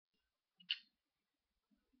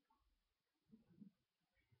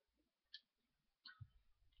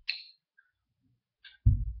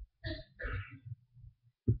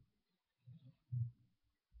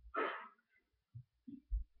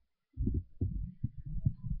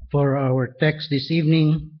For our text this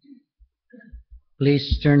evening,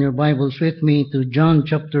 please turn your Bibles with me to John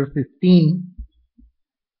chapter 15,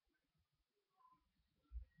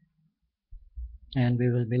 and we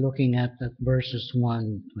will be looking at verses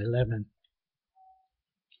 1 to 11.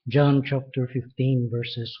 John chapter 15,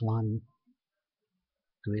 verses 1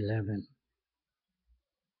 to 11.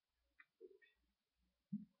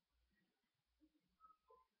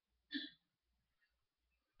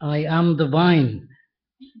 I am the vine,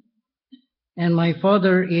 and my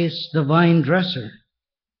Father is the vine dresser.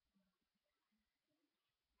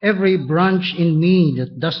 Every branch in me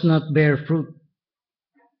that does not bear fruit,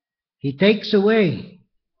 he takes away,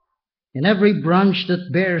 and every branch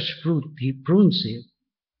that bears fruit, he prunes it,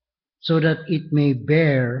 so that it may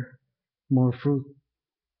bear more fruit.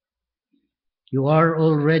 You are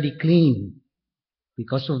already clean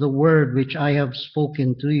because of the word which I have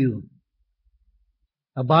spoken to you.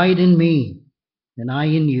 Abide in me, and I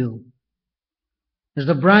in you. As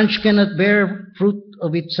the branch cannot bear fruit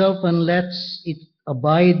of itself unless it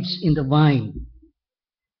abides in the vine,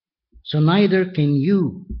 so neither can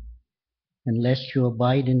you unless you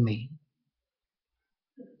abide in me.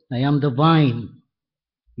 I am the vine,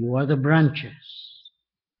 you are the branches.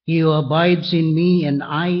 He who abides in me and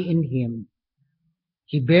I in him,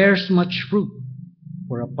 he bears much fruit,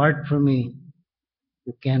 for apart from me,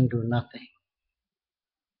 you can do nothing.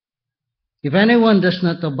 If anyone does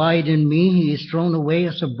not abide in me, he is thrown away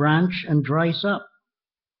as a branch and dries up.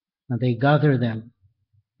 And they gather them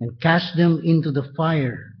and cast them into the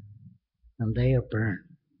fire, and they are burned.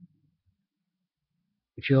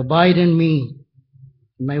 If you abide in me,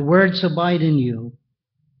 and my words abide in you,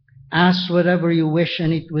 ask whatever you wish,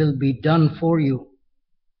 and it will be done for you.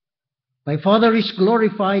 My Father is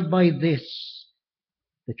glorified by this,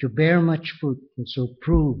 that you bear much fruit, and so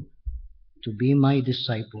prove to be my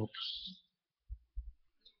disciples.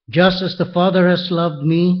 Just as the Father has loved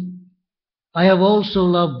me, I have also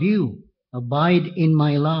loved you. Abide in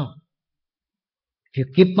my love. If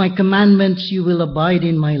you keep my commandments, you will abide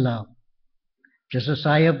in my love, just as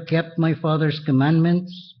I have kept my Father's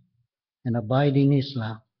commandments and abide in his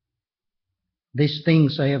love. These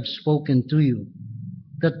things I have spoken to you,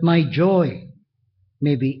 that my joy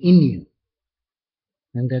may be in you,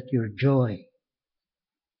 and that your joy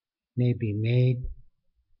may be made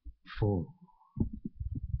full.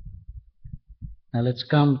 Now let's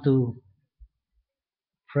come to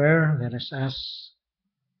prayer. Let us ask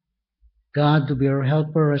God to be our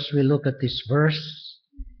helper as we look at this verse.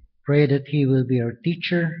 Pray that he will be our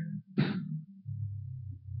teacher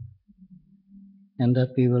and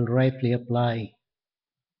that we will rightly apply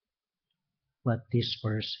what this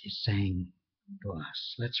verse is saying to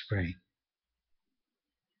us. Let's pray.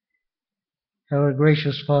 Our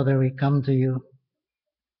gracious Father, we come to you.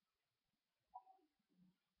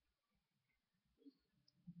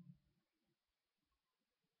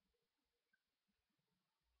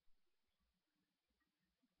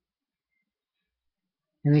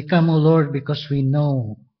 And we come, O Lord, because we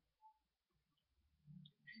know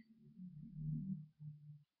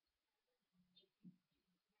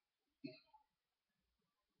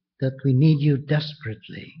that we need you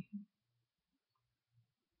desperately.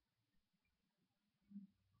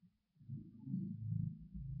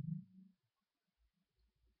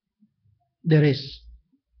 There is,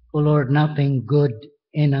 O Lord, nothing good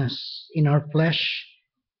in us. In our flesh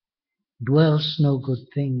dwells no good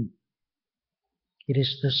thing. It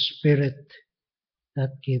is the Spirit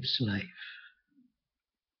that gives life.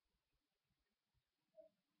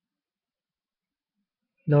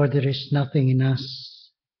 Lord, there is nothing in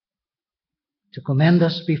us to commend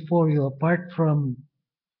us before you apart from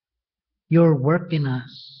your work in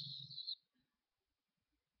us.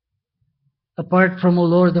 Apart from, O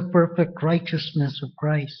Lord, the perfect righteousness of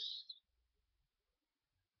Christ.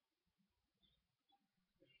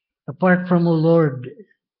 Apart from, O Lord,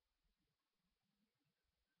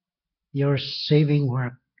 your saving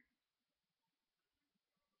work.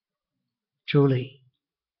 Truly,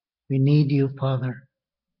 we need you, Father.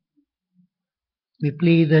 We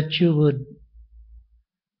plead that you would,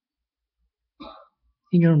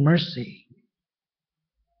 in your mercy,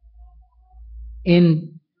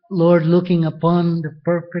 in, Lord, looking upon the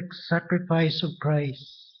perfect sacrifice of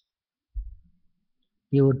Christ,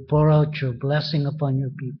 you would pour out your blessing upon your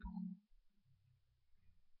people.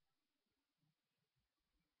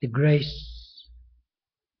 The grace,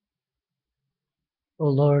 O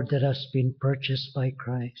Lord, that has been purchased by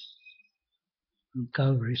Christ on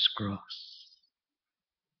Calvary's cross.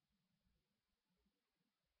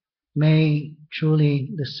 May truly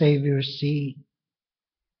the Savior see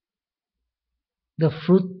the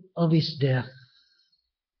fruit of his death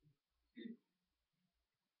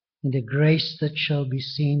in the grace that shall be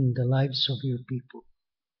seen in the lives of your people.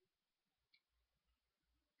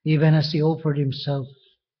 Even as he offered himself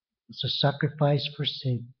as a sacrifice for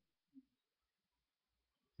sin,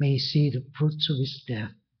 may he see the fruits of his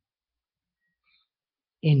death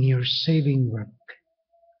in your saving work,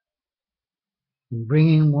 in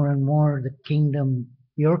bringing more and more the kingdom,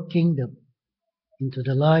 your kingdom, into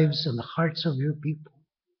the lives and the hearts of your people.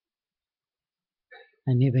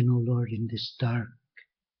 And even, O Lord, in this dark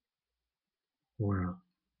world,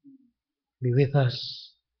 be with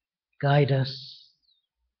us, guide us,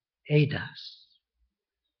 aid us.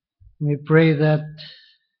 We pray that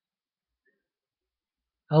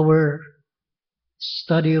our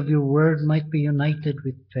study of your word might be united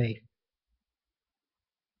with faith,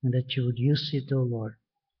 and that you would use it, O Lord,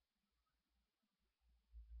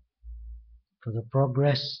 for the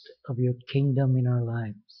progress of your kingdom in our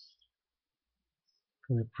lives,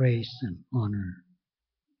 for the praise and honor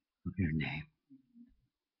of your name.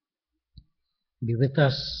 Be with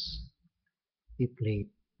us, we plead,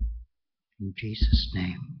 in Jesus'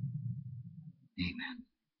 name. Amen.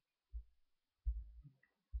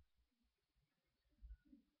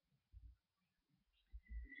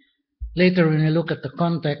 Later, when we look at the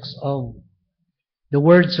context of the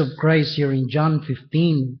words of Christ here in John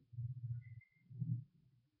 15,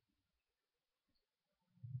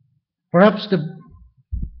 perhaps the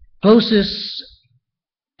closest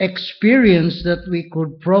experience that we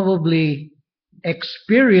could probably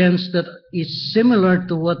experience that is similar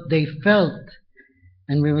to what they felt,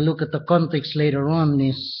 and we will look at the context later on,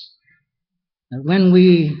 is that when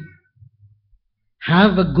we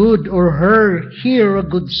have a good or hear a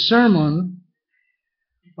good sermon,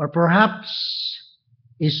 or perhaps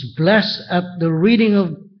is blessed at the reading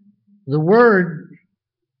of the word,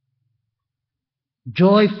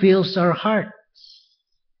 joy fills our hearts.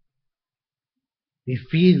 We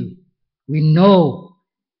feel, we know,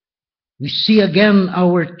 we see again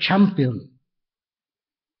our champion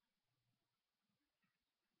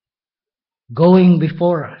going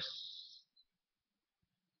before us,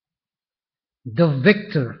 the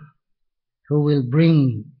victor who will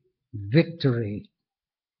bring victory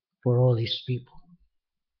for all his people.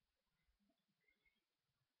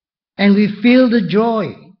 And we feel the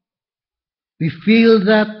joy. We feel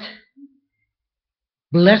that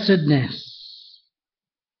blessedness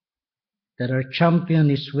that our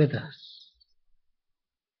champion is with us.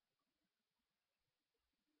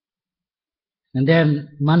 And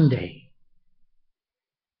then Monday,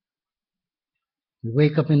 we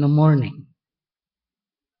wake up in the morning,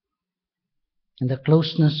 and the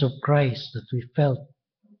closeness of Christ that we felt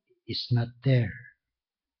is not there.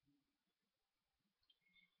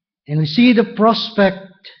 And we see the prospect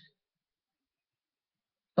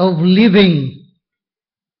of living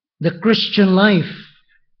the Christian life,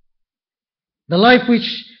 the life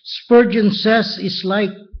which Spurgeon says is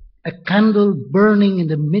like a candle burning in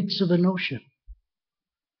the midst of an ocean.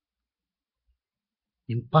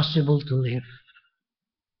 Impossible to live.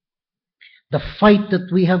 The fight that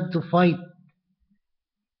we have to fight,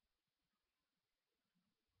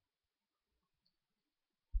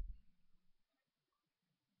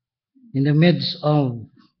 in the midst of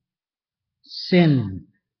sin,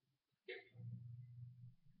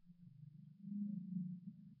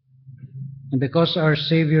 and because our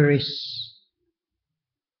Savior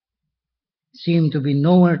seemed to be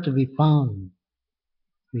nowhere to be found,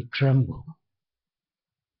 we tremble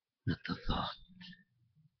at the thought.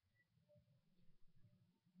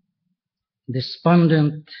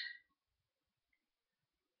 Despondent,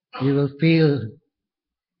 you will feel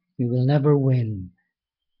you will never win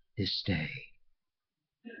this day.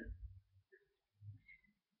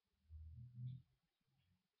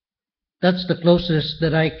 That's the closest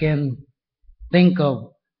that I can think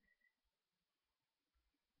of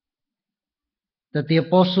that the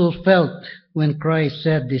apostles felt when Christ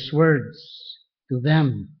said these words to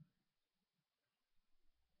them.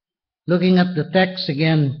 Looking at the text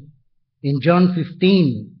again in John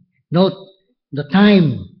 15, note the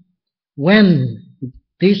time when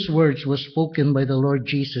these words were spoken by the Lord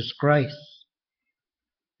Jesus Christ.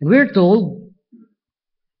 And we're told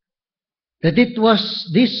that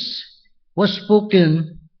this was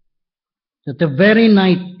spoken at the very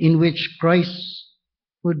night in which Christ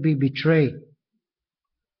would be betrayed.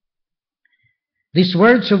 These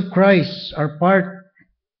words of Christ are part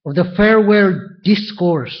of the farewell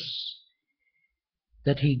discourse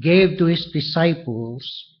that he gave to his disciples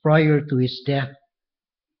prior to his death.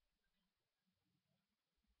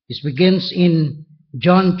 This begins in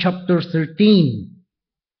John chapter 13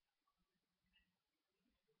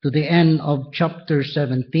 to the end of chapter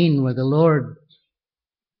 17, where the Lord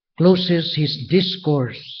closes his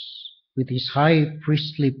discourse with his high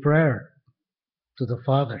priestly prayer to the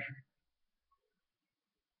Father.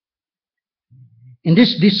 In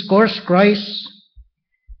this discourse, Christ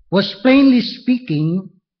was plainly speaking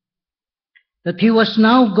that he was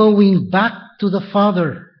now going back to the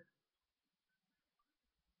Father,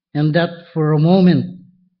 and that for a moment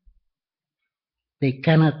they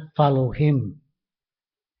cannot follow him.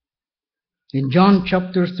 In John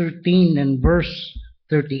chapter 13 and verse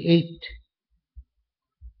 38,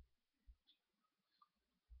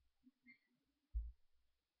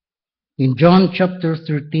 in John chapter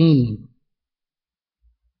 13,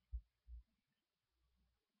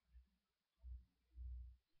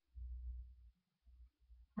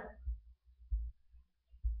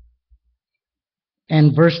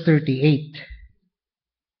 and verse 38,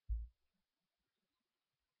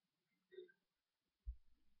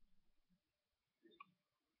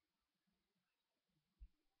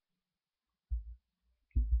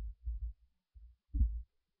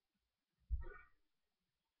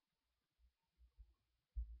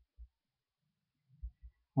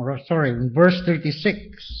 in verse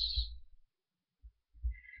 36.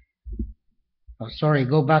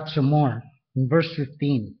 Go back some more. In verse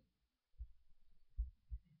 15.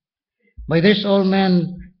 By this all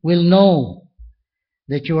men will know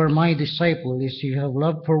that you are my disciple, is you have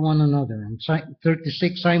love for one another. And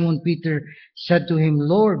 36, Simon Peter said to him,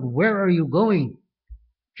 Lord, where are you going?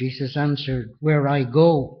 Jesus answered, where I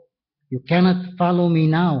go, you cannot follow me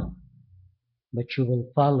now, but you will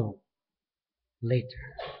follow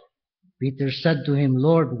later. Peter said to him,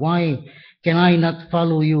 Lord, why can I not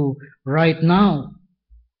follow you right now?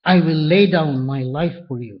 I will lay down my life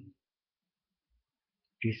for you.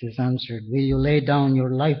 Jesus answered, will you lay down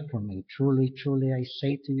your life for me? Truly, truly, I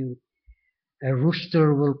say to you, a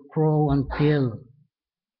rooster will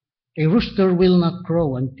not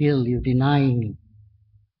crow until you deny me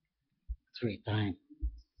 3 times.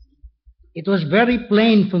 It was very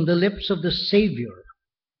plain from the lips of the Savior,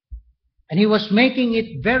 and he was making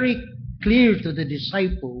it very clear to the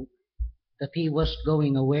disciple that he was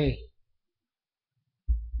going away.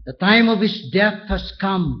 The time of his death has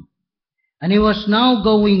come, and he was now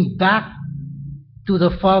going back to the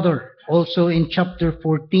Father. Also in chapter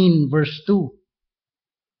 14, verse 2,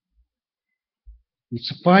 we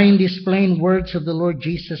find these plain words of the Lord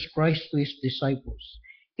Jesus Christ to his disciples.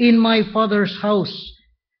 In my Father's house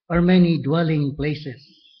are many dwelling places.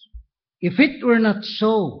 If it were not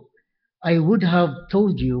so, I would have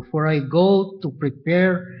told you, for I go to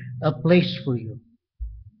prepare a place for you.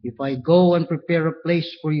 If I go and prepare a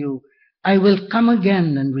place for you, I will come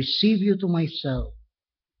again and receive you to myself,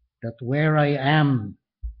 that where I am,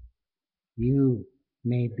 you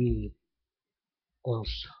may be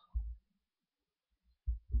also.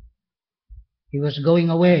 He was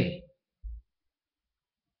going away.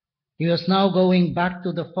 He was now going back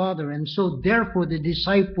to the Father, and so therefore the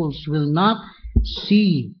disciples will not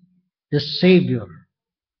see the Savior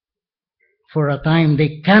for a time.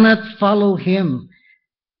 They cannot follow him.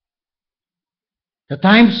 The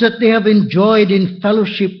times that they have enjoyed in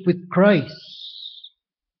fellowship with Christ,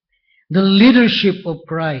 the leadership of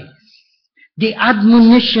Christ, the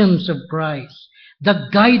admonitions of Christ, the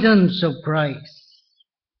guidance of Christ.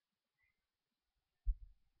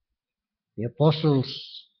 The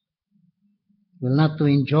apostles will not to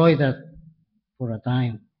enjoy that for a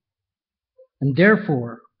time. And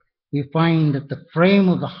therefore, we find that the frame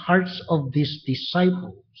of the hearts of these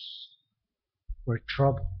disciples were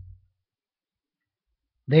troubled.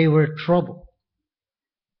 They were troubled.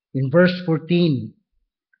 In verse 14,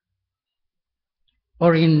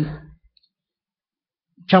 or in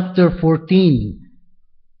chapter 14,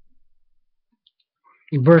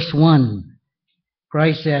 in verse 1,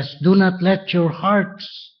 Christ says, do not let your hearts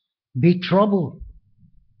be troubled.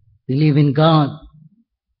 Believe in God.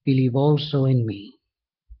 Believe also in me.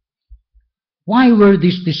 Why were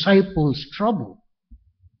these disciples troubled?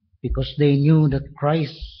 Because they knew that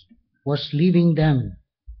Christ was leaving them.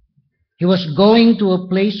 He was going to a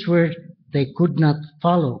place where they could not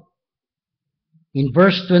follow. In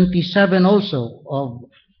verse 27 also of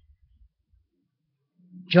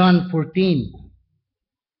John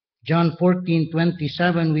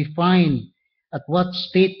 14:27, we find at what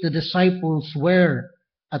state the disciples were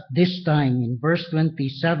at this time. In verse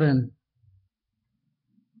 27,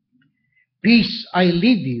 peace I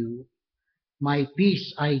leave you, my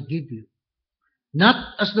peace I give you.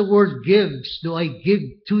 Not as the world gives do I give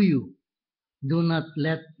to you. Do not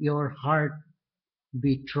let your heart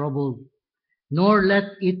be troubled, nor let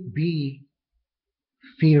it be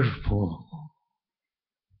fearful.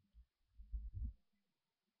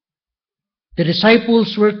 The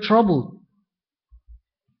disciples were troubled.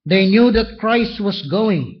 They knew that Christ was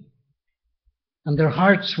going, and their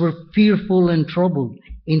hearts were fearful and troubled.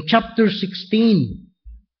 In chapter 16,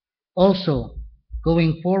 also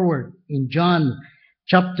going forward in John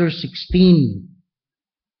chapter 16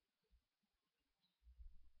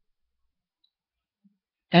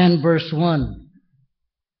 and verse 1.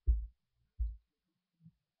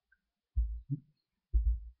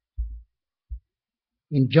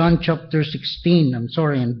 In John chapter 16,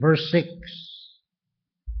 in verse 6,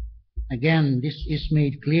 again, this is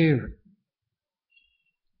made clear.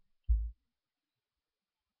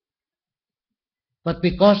 But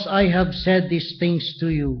because I have said these things to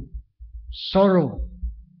you, sorrow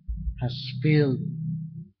has filled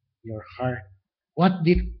your heart. What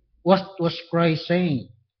was Christ saying?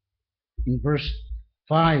 In verse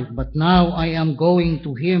 5, but now I am going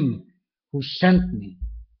to him who sent me,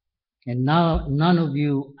 and now none of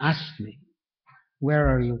you ask me, where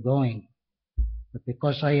are you going? But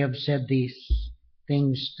because I have said these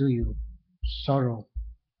things to you, sorrow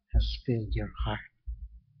has filled your heart.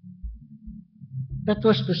 That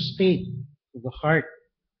was the state of the heart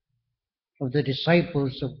of the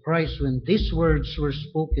disciples of Christ when these words were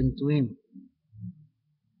spoken to him.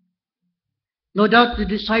 No doubt the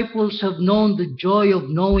disciples have known the joy of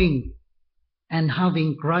knowing and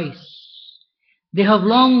having Christ. They have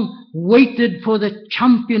long waited for the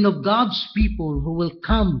champion of God's people who will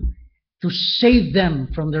come to save them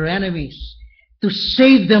from their enemies, to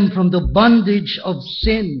save them from the bondage of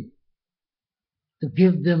sin, to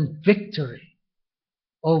give them victory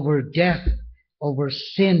over death, over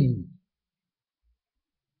sin,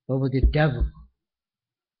 over the devil.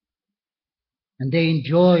 And they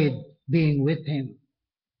enjoyed being with him,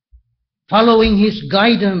 following his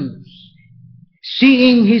guidance,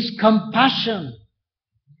 seeing his compassion.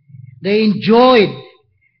 They enjoyed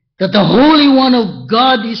that the Holy One of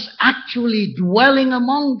God is actually dwelling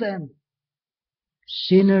among them.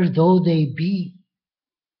 Sinner though they be,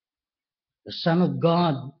 the Son of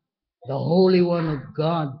God, the Holy One of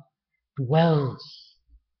God, dwells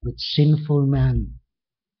with sinful man.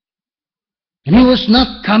 And he was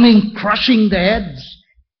not coming crushing the heads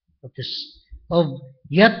of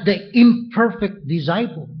yet the imperfect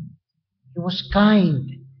disciple. He was kind.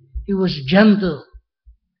 He was gentle.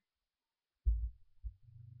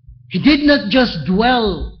 He did not just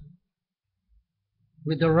dwell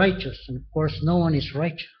with the righteous, and of course no one is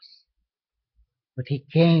righteous, but he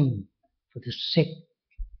came for the sick,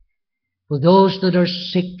 for those that are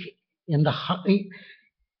sick in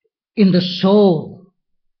the soul,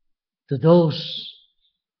 to those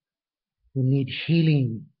who need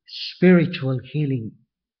healing, spiritual healing.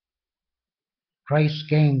 Christ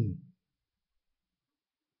came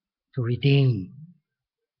to redeem.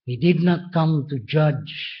 He did not come to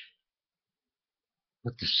judge,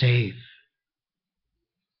 but to save.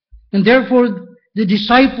 And therefore, the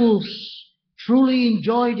disciples truly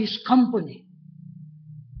enjoyed his company.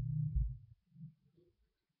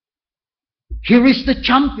 Here is the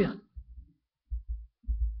champion.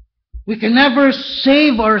 We can never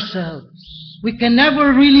save ourselves. We can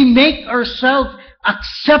never really make ourselves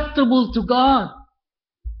acceptable to God.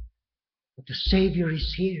 But the Savior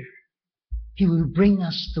is here. He will bring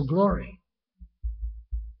us to glory.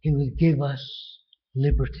 He will give us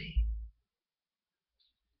liberty.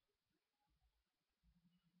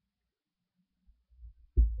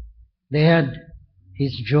 They had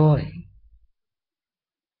his joy.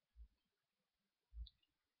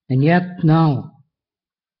 And yet now,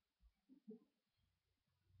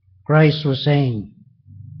 Christ was saying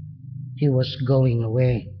he was going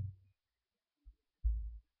away.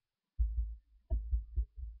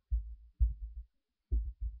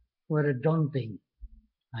 What a daunting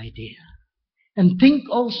idea. And think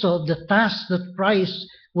also of the task that Christ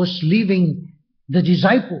was leaving the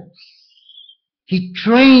disciples. He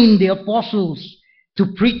trained the apostles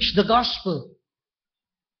to preach the gospel.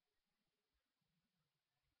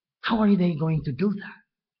 How are they going to do that?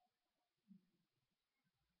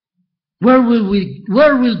 Where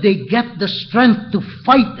will they get the strength to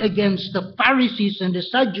fight against the Pharisees and the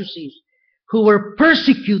Sadducees who were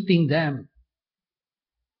persecuting them,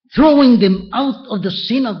 throwing them out of the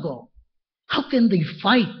synagogue? How can they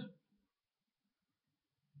fight?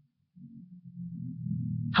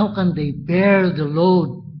 How can they bear the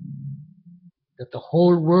load that the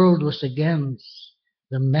whole world was against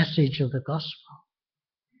the message of the gospel?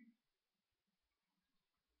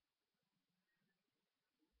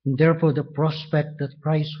 And therefore, the prospect that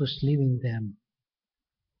Christ was leaving them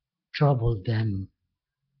troubled them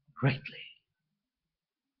greatly.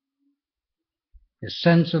 A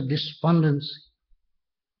sense of despondency,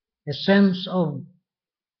 a sense of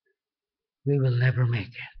we will never make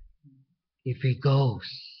it. If he goes,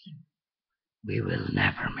 we will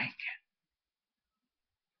never make it.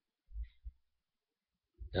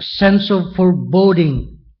 The sense of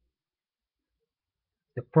foreboding,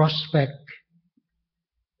 the prospect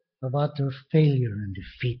of utter failure and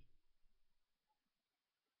defeat.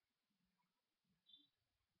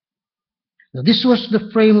 Now, this was the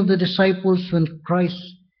frame of the disciples when Christ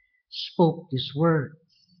spoke these words.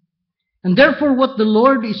 And therefore, what the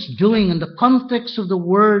Lord is doing in the context of the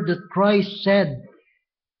word that Christ said,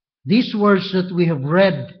 these words that we have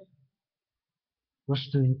read, was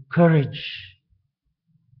to encourage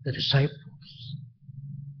the disciples.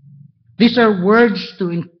 These are words to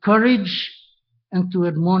encourage and to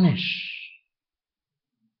admonish.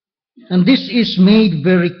 And this is made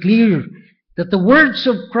very clear that the words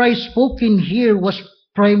of Christ spoken here was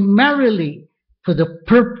primarily for the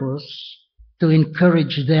purpose to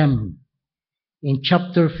encourage them. In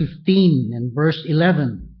chapter 15 and verse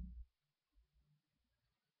 11.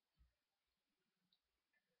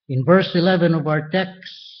 In verse 11 of our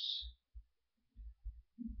text,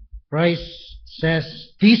 Christ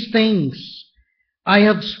says, "These things I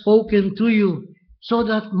have spoken to you, so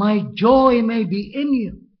that my joy may be in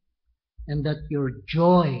you, and that your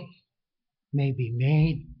joy may be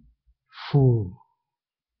made full."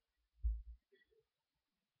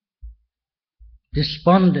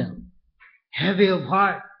 Despondent, heavy of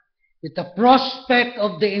heart, with the prospect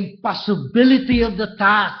of the impossibility of the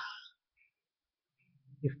task,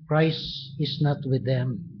 if Christ is not with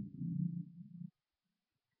them.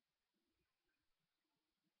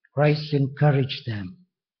 Christ encouraged them.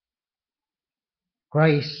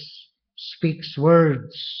 Christ speaks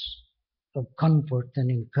words of comfort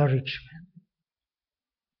and encouragement.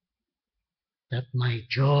 That my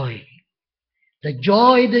joy, the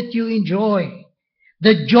joy that you enjoy,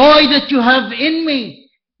 the joy that you have in me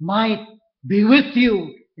might be with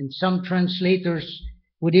you. And some translators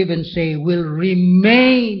would even say, will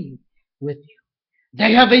remain with you.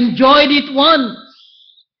 They have enjoyed it once.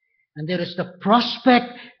 And there is the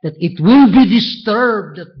prospect that it will be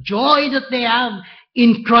disturbed, the joy that they have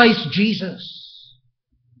in Christ Jesus.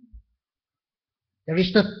 There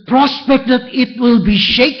is the prospect that it will be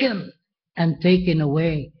shaken and taken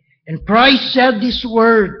away. And Christ said these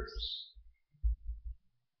words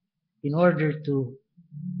in order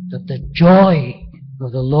that the joy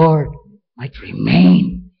of the Lord might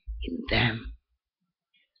remain in them.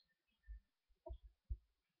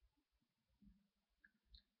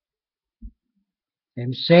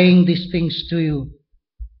 I'm saying these things to you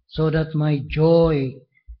so that my joy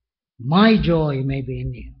may be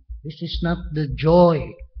in you. This is not the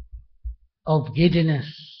joy of giddiness.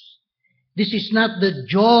 This is not the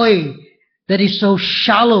joy that is so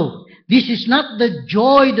shallow. This is not the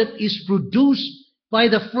joy that is produced by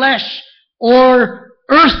the flesh or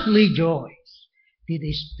earthly joys. It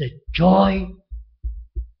is the joy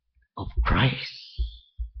of Christ.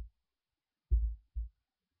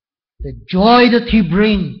 The joy that He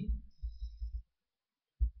brings.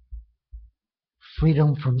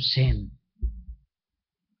 Freedom from sin.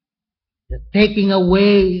 The taking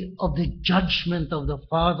away of the judgment of the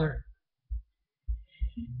Father.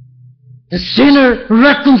 The sinner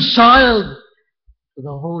reconciled to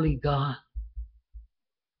the Holy God.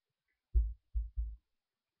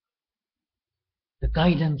 The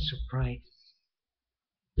guidance of Christ.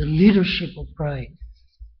 The leadership of Christ.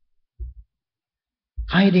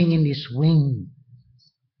 Hiding in His wing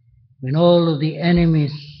when all of the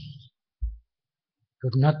enemies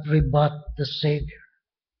could not rebut the Savior.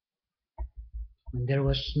 When there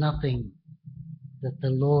was nothing that the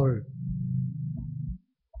Lord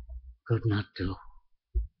could not do.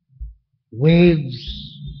 Waves,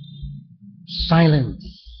 silence,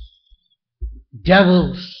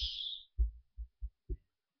 devils,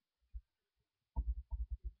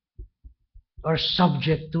 are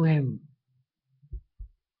subject to Him.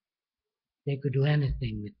 They could do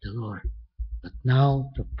anything with the Lord. But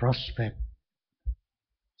now the prospect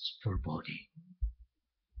is foreboding.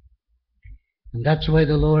 And that's why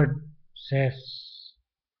the Lord says,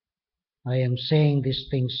 I am saying these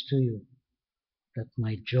things to you, that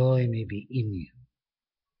my joy may be in you,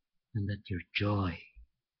 and that your joy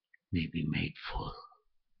may be made full.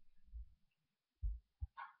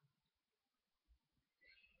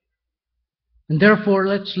 And therefore,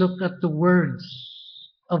 let's look at the words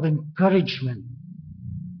of encouragement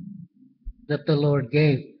that the Lord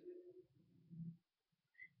gave.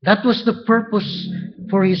 That was the purpose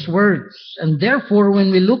for His words. And therefore,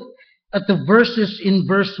 when we look at the verses in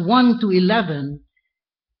verse 1 to 11,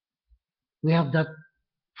 we have that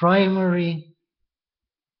primary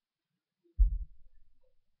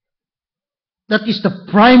That is the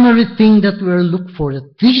primary thing that we'll look for,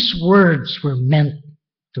 that these words were meant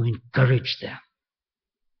to encourage them.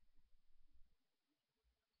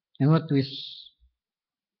 And what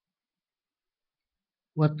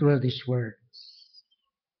were these words?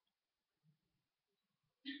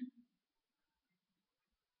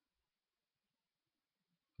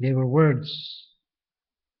 They were words,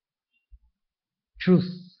 truth.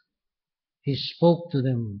 He spoke to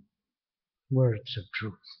them words of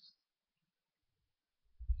truth.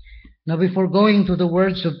 Now, before going to the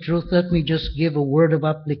words of truth, let me just give a word of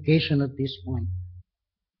application at this point.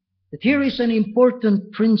 That here is an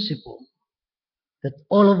important principle that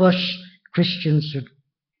all of us Christians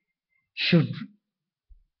should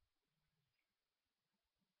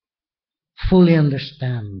fully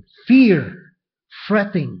understand. Fear,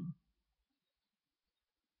 fretting,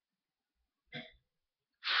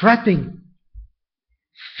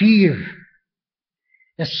 fear,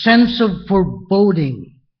 a sense of foreboding.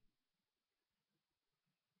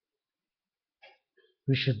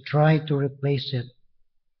 We should try to replace it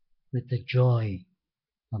with the joy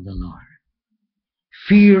of the Lord.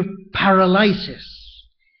 Fear paralyzes.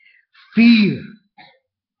 Fear,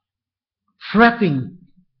 fretting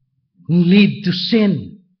lead to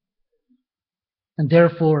sin. And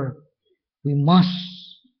therefore, we must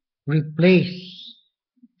replace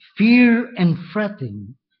fear and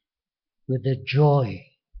fretting with the joy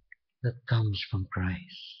that comes from Christ.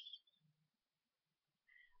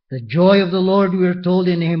 The joy of the Lord, we are told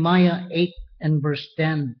in Nehemiah 8 and verse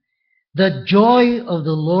 10, the joy of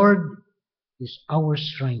the Lord is our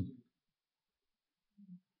strength.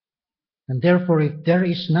 And therefore, if there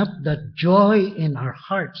is not that joy in our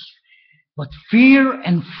hearts, but fear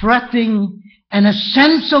and fretting and a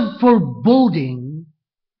sense of foreboding,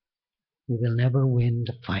 we will never win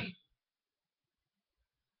the fight.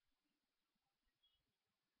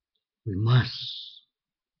 We must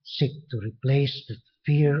seek to replace the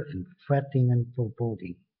fear and fretting and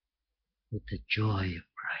foreboding with the joy of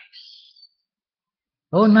Christ.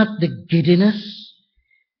 Oh, not the giddiness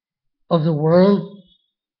of the world,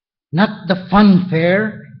 not the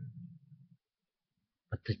funfair,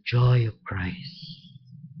 but the joy of Christ.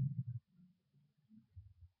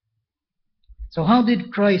 So how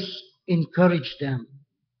did Christ encourage them?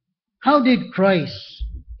 How did Christ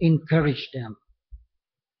encourage them?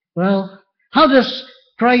 Well, how does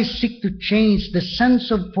Christ seek to change the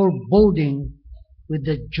sense of foreboding with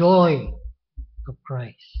the joy of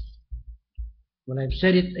Christ? Well, I've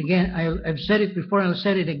said it again. I've said it before, I'll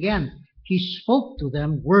say it again. He spoke to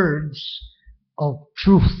them words of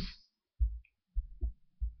truth.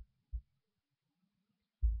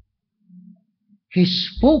 He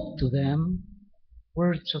spoke to them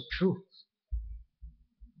words of truth.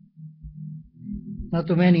 Not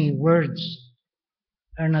too many words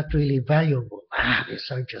are not really valuable. These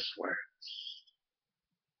are just words.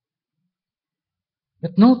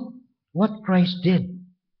 But note what Christ did.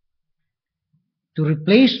 To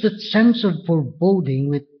replace that sense of foreboding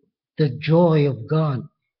with the joy of God,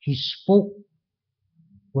 He spoke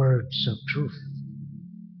words of truth.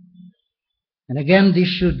 And again, this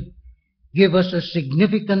should give us a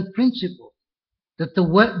significant principle, that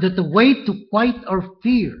the way to quiet our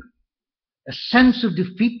fear, a sense of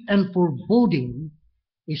defeat and foreboding,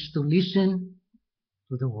 is to listen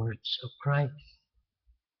to the words of Christ.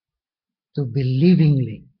 To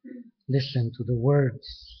believingly listen to the words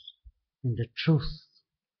and the truth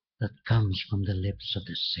that comes from the lips of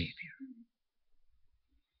the Savior.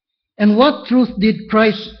 And what truth did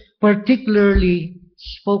Christ particularly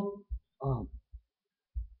spoke of?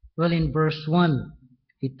 Well, in verse 1,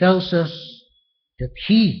 He tells us that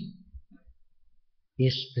He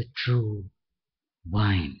is the true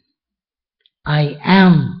vine. I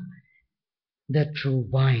am the true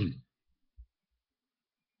vine.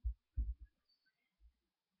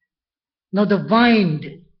 Now, the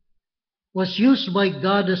vine was used by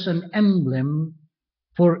God as an emblem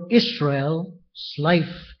for Israel's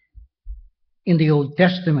life in the Old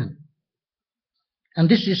Testament. And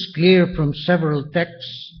this is clear from several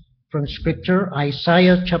texts from Scripture.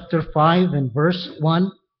 Isaiah chapter 5 and verse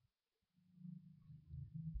 1.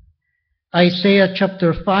 Isaiah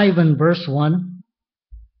chapter 5 and verse 1.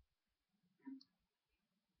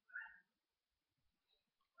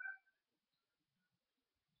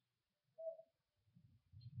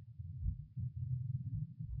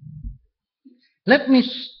 Let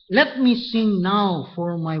me sing now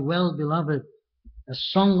for my well-beloved, a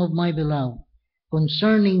song of my beloved,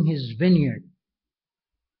 concerning his vineyard.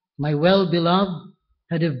 My well-beloved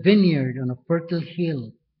had a vineyard on a fertile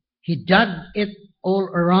hill. He dug it all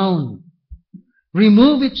around,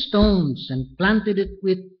 removed its stones, and planted it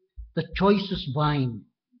with the choicest vine.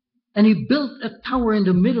 And he built a tower in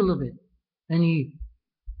the middle of it. And he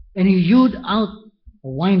hewed out a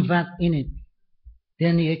wine vat in it.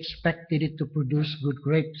 Then he expected it to produce good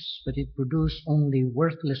grapes, but it produced only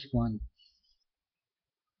worthless ones.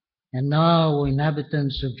 And now, O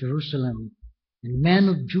inhabitants of Jerusalem and men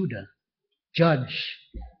of Judah, judge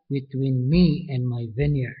between me and my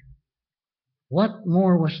vineyard. What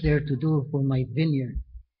more was there to do for my vineyard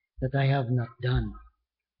that I have not done?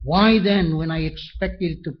 Why then, when I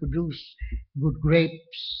expected it to produce good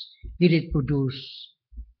grapes, did it produce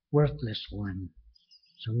worthless ones?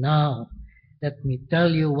 So now, let me tell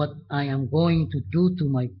you what I am going to do to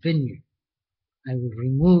my vineyard. I will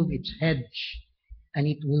remove its hedge, and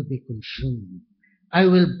it will be consumed. I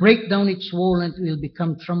will break down its wall, and it will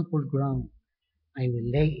become trampled ground. I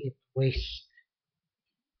will lay it waste.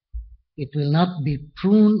 It will not be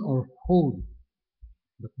pruned or hoed,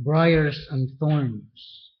 but briars and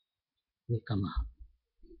thorns will come out.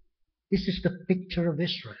 This is the picture of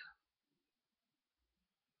Israel.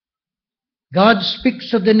 God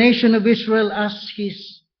speaks of the nation of Israel as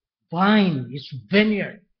his vine, his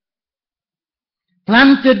vineyard,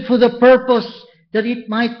 planted for the purpose that it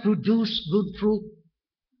might produce good fruit,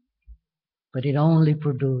 but it only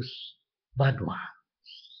produced bad ones.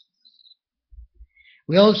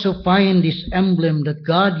 We also find this emblem that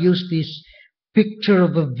God used this picture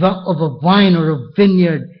of a vine or a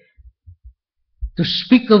vineyard to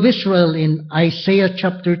speak of Israel in Isaiah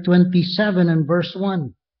chapter 27 and verse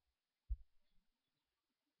 1.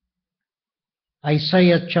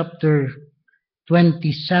 Isaiah chapter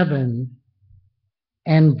 27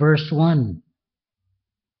 and verse 1.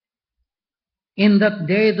 In that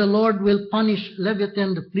day the Lord will punish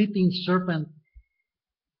Leviathan, the fleeting serpent,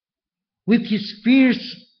 with his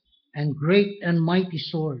fierce and great and mighty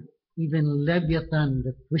sword, even Leviathan,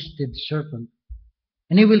 the twisted serpent.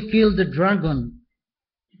 And he will kill the dragon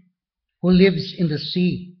who lives in the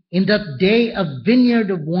sea. In that day a vineyard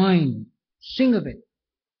of wine, sing of it.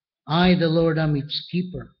 I, the Lord, am its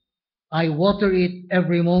keeper. I water it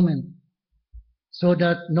every moment, so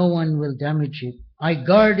that no one will damage it. I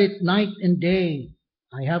guard it night and day.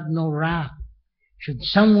 I have no wrath. Should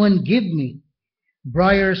someone give me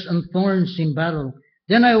briars and thorns in battle,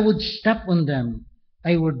 then I would step on them.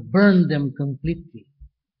 I would burn them completely.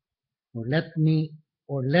 Or let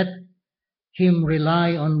him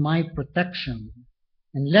rely on my protection,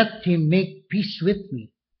 and let him make peace with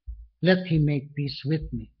me. Let him make peace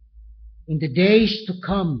with me. In the days to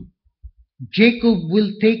come, Jacob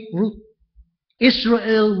will take root.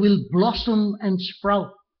 Israel will blossom and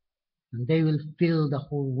sprout, and they will fill the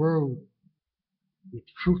whole world with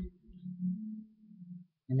fruit.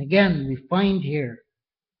 And again, we find here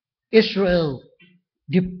Israel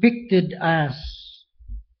depicted as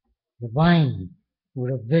the vine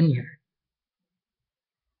or a vineyard.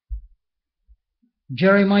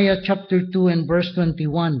 Jeremiah chapter 2 and verse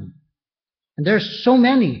 21. And there's so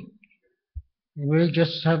many, and we'll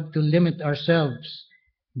just have to limit ourselves.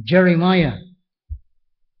 Jeremiah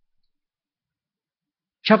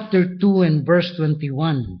chapter 2 and verse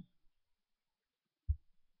 21.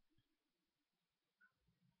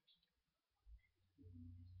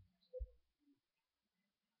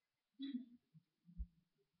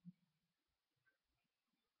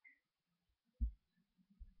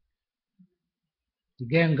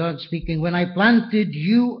 Again, God speaking, when I planted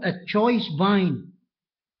you a choice vine,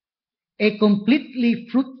 a completely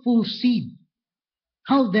fruitful seed,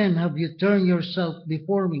 how then have you turned yourself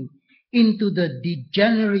before me into the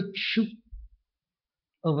degenerate shoot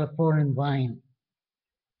of a foreign vine?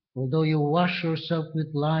 Although you wash yourself with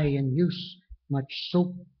lye and use much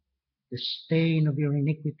soap, the stain of your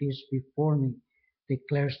iniquity is before me,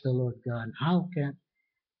 declares the Lord God. How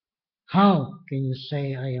can you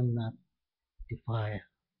say I am not defiled?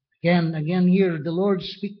 Again here the Lord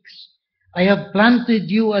speaks. I have planted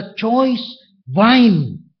you a choice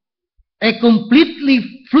vine, a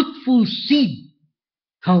completely fruitful seed.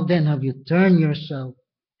 How then have you turned yourself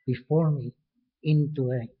before me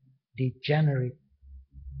into a degenerate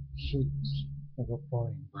shoot of a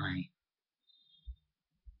foreign vine?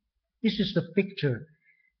 This is the picture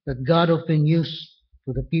that God often used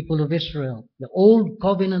for the people of Israel, the old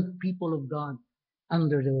covenant people of God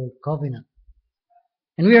under the old covenant.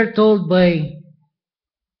 And we are told by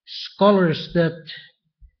scholars that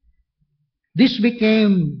this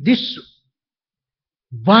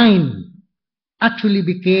vine actually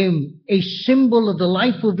became a symbol of the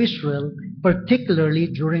life of Israel, particularly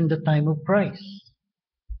during the time of Christ.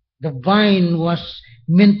 The vine was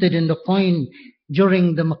minted in the coin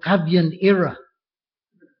during the Maccabean era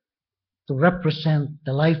to represent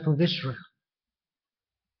the life of Israel.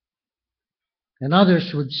 And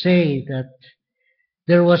others would say that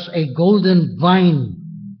there was a golden vine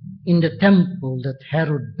in the temple that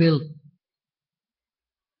Herod built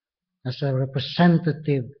as a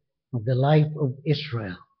representative of the life of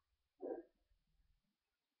Israel.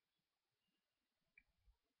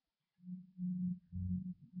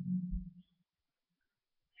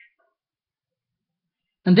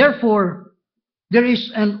 And therefore, there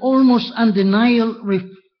is an almost undeniable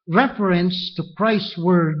reference to Christ's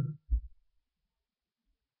word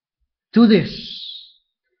to this.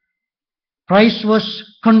 Christ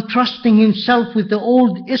was contrasting himself with the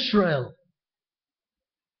old Israel,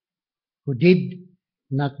 who did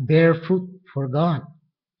not bear fruit for God,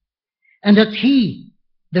 and that he,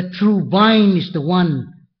 the true vine, is the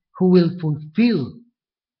one who will fulfill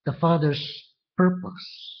the Father's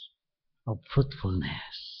purpose of fruitfulness.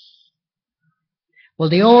 Well,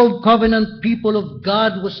 the old covenant people of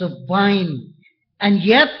God was a vine, and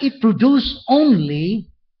yet it produced only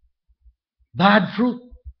bad fruit,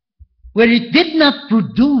 where it did not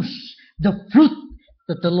produce the fruit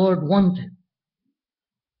that the Lord wanted.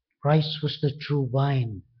 Christ was the true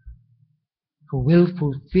vine who will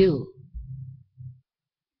fulfill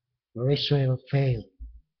where Israel failed,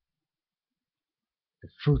 the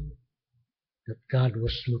fruit that God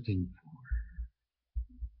was looking for.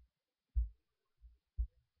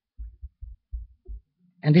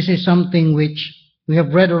 And this is something which we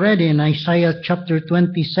have read already in Isaiah chapter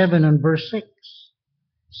 27 and verse 6.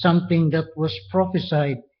 Something that was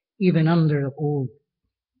prophesied even under the old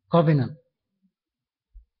covenant.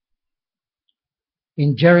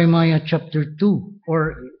 In Jeremiah chapter 2,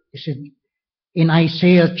 or is it in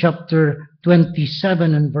Isaiah chapter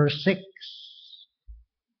 27 and verse 6.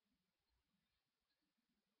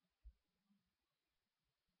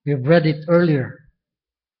 We have read it earlier.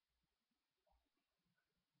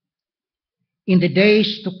 In the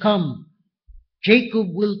days to come, Jacob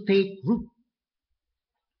will take root,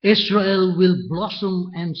 Israel will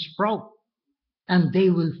blossom and sprout, and they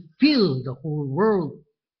will fill the whole world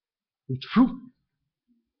with fruit.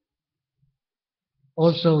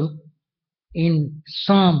 Also in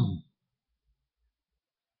Psalm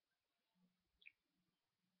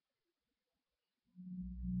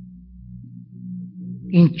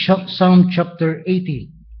chapter 80.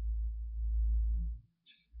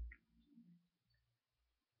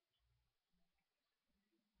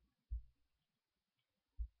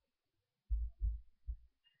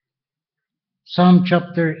 Psalm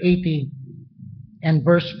chapter 80 and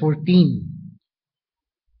verse 14.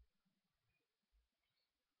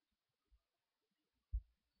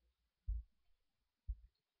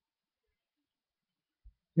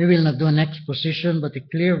 We will not do an exposition, but a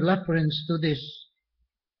clear reference to this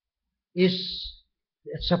is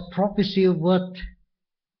it's a prophecy of what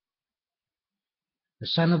the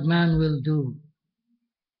Son of Man will do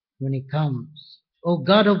when he comes. O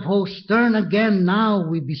God of hosts, turn again now,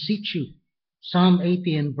 we beseech you. Psalm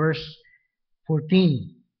 80 and verse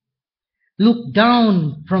 14. Look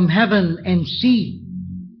down from heaven and see,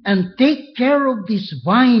 and take care of this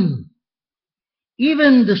vine,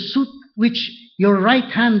 even the shoot which your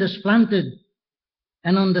right hand has planted,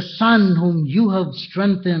 and on the Son whom you have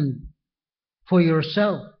strengthened for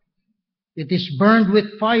yourself. It is burned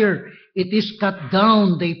with fire, it is cut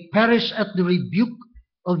down, they perish at the rebuke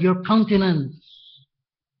of your countenance.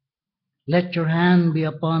 Let your hand be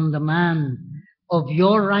upon the man of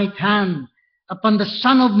your right hand, upon the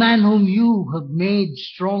Son of Man whom you have made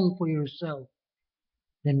strong for yourself.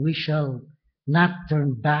 Then we shall not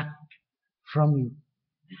turn back from you.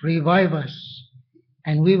 Revive us,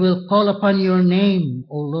 and we will call upon your name,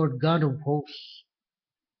 O Lord God of hosts.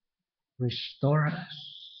 Restore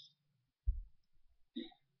us.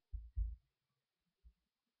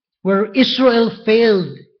 Where Israel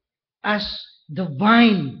failed as the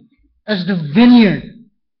vine, as the vineyard,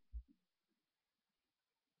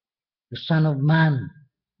 the Son of Man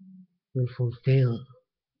will fulfill.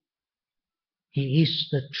 He is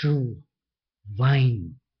the true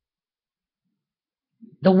vine.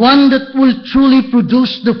 The one that will truly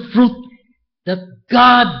produce the fruit that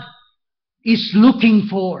God is looking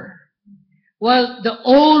for. While the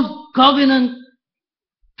old covenant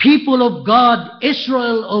people of God,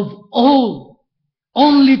 Israel of old,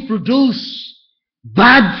 only produce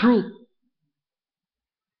bad fruit.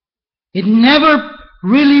 It never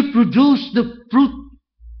really produced the fruit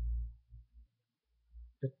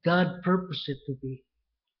that God purposed it to be,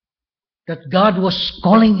 that God was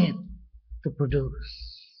calling it to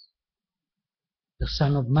produce. The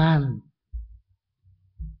Son of Man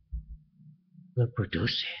will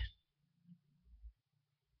produce it.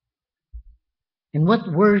 And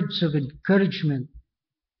what words of encouragement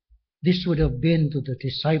this would have been to the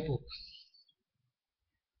disciples.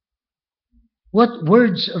 What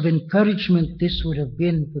words of encouragement this would have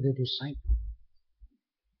been for the disciples.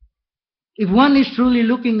 If one is truly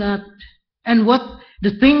looking at, and what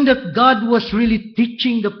the thing that God was really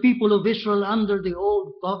teaching the people of Israel under the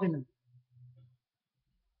old covenant,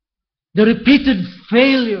 the repeated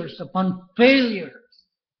failures upon failures,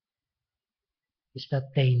 is that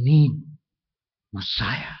they need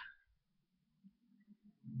Messiah.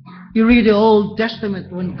 You read the Old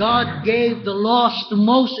Testament, when God gave the laws to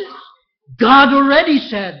Moses, God already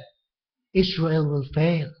said, Israel will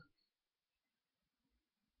fail.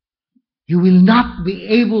 You will not be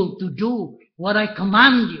able to do what I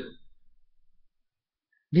command you.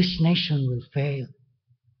 This nation will fail.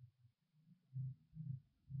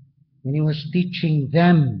 When he was teaching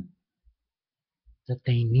them that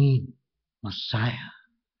they need Messiah,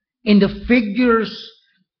 in the figures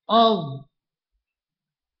of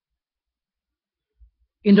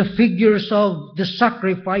the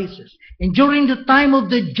sacrifices, and during the time of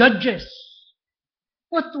the judges,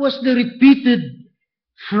 what was the repeated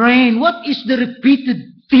frame? What is the repeated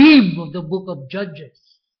theme of the book of Judges?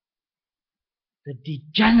 The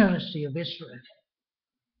degeneracy of Israel.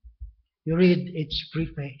 You read its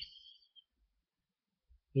preface.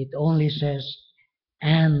 It only says,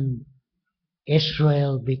 and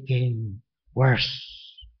Israel became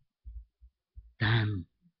worse than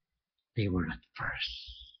they were at first.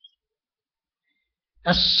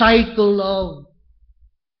 A cycle of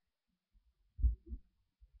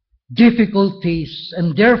difficulties,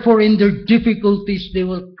 and therefore in their difficulties they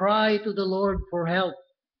will cry to the Lord for help.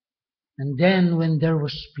 And then when there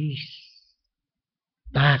was peace,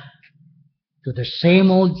 back to the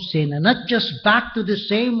same old sin, and not just back to the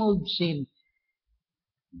same old sin,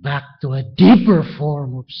 back to a deeper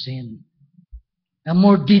form of sin, a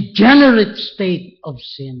more degenerate state of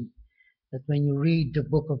sin, that when you read the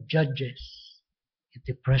book of Judges, it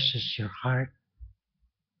depresses your heart.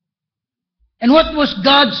 And what was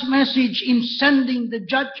God's message in sending the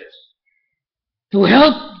judges? To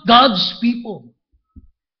help God's people.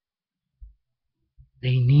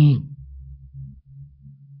 They need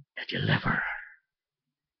a deliverer.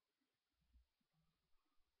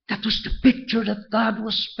 That was the picture that God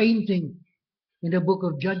was painting in the book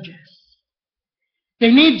of Judges.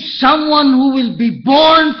 They need someone who will be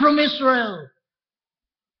born from Israel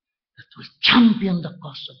that will champion the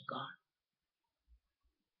cause of God.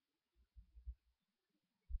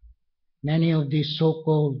 Many of these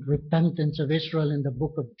so-called repentance of Israel in the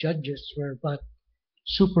book of Judges were but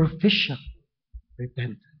superficial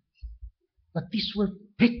repentance. But these were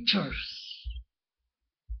pictures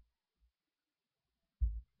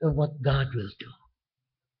of what God will do.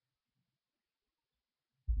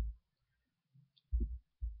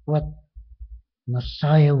 What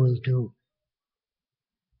Messiah will do.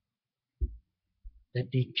 The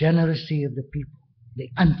degeneracy of the people, the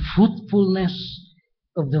unfruitfulness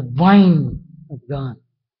of the vine of God,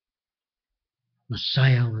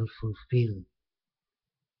 Messiah will fulfill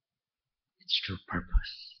its true purpose.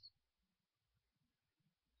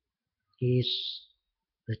 He is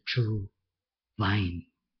the true vine.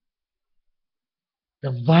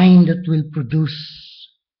 The vine that will produce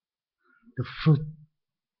the fruit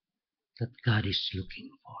that God is looking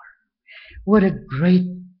for. What a great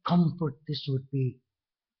comfort this would be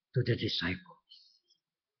to the disciples.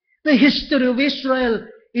 The history of Israel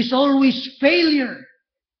is always failure.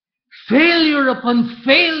 Failure upon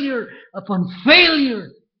failure upon failure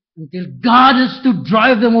until God has to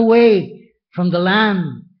drive them away from the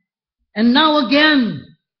land. And now again,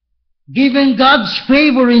 given God's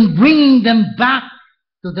favor in bringing them back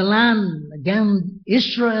to the land, again,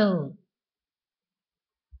 Israel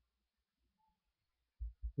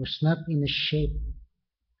was not in a shape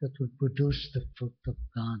that would produce the fruit of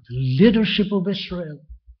God. The leadership of Israel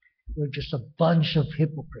were just a bunch of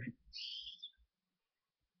hypocrites.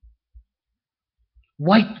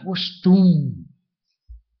 White was tomb.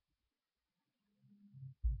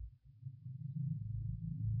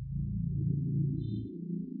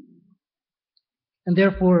 And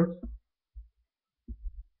therefore,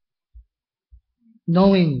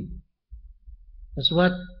 knowing, as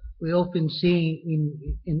what we often see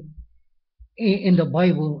in the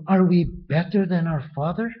Bible, are we better than our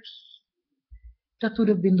fathers? That would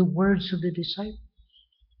have been the words of the disciples.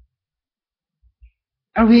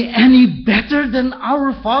 Are we any better than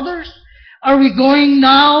our fathers? Are we going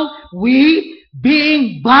now, we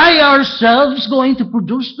being by ourselves, going to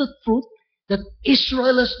produce the fruit that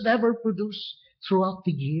Israel has never produced throughout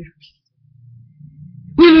the years?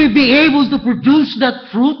 Will we be able to produce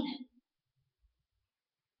that fruit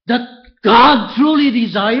that God truly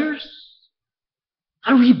desires?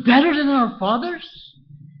 Are we better than our fathers?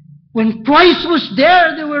 When Christ was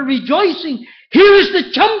there, they were rejoicing. Here is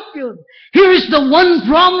the champion. Here is the one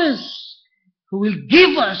promise who will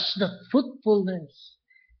give us the fruitfulness.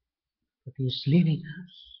 But He is leaving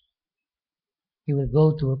us. He will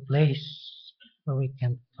go to a place where we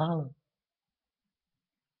can follow.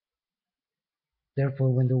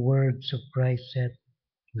 Therefore, when the words of Christ said,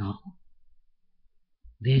 no,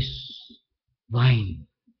 this vine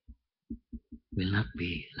will not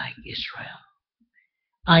be like Israel.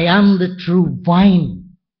 I am the true vine.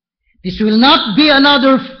 This will not be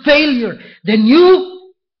another failure. The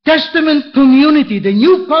New Testament community, the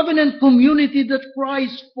New Covenant community that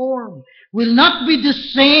Christ formed will not be the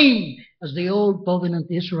same as the Old Covenant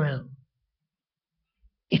Israel.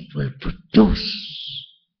 It will produce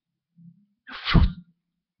the fruit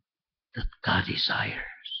that God desires.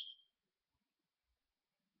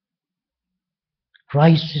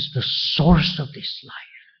 Christ is the source of this life.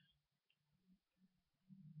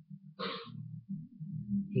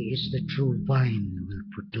 He is the true vine who will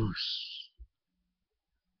produce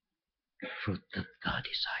the fruit that God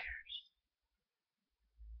desires.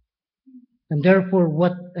 And therefore,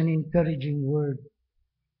 what an encouraging word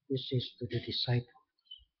this is to the disciples.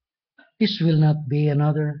 This will not be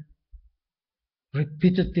another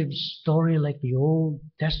repetitive story like the Old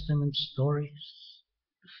Testament stories,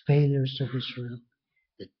 the failures of Israel,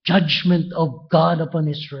 the judgment of God upon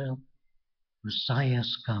Israel. Messiah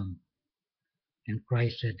has come. And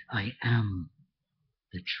Christ said, I am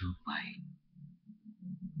the true vine.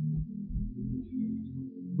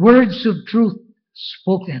 Words of truth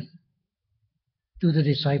spoken to the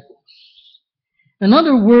disciples.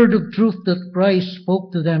 Another word of truth that Christ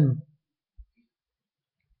spoke to them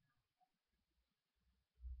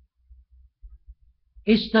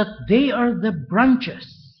is that they are the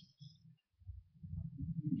branches.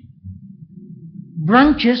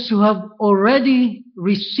 Branches who have already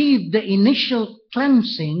received the initial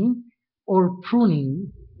cleansing or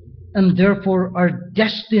pruning and therefore are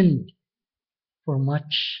destined for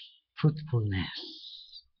much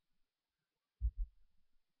fruitfulness.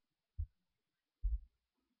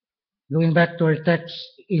 Going back to our text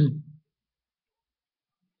in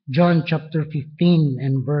John chapter 15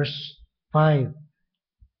 and verse 5.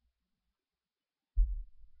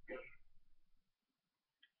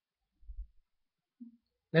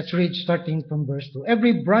 Let's read starting from verse 2.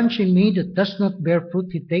 Every branch in me that does not bear fruit,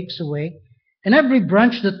 He takes away. And every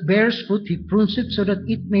branch that bears fruit, He prunes it so that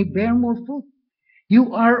it may bear more fruit.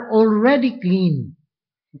 You are already clean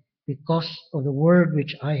because of the word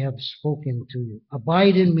which I have spoken to you.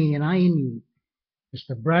 Abide in me and I in you. As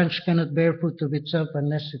the branch cannot bear fruit of itself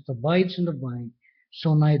unless it abides in the vine,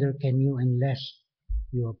 so neither can you unless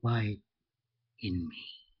you abide in me.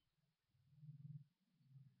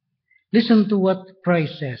 Listen to what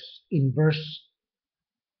Christ says in verse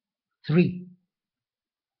 3.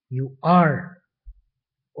 You are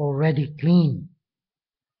already clean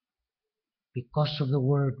because of the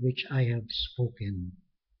word which I have spoken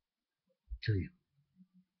to you.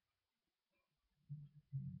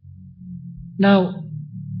 Now,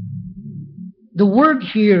 the word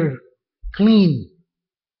here, clean,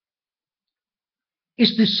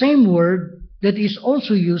 is the same word that is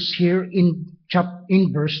also used here in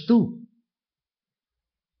verse 2.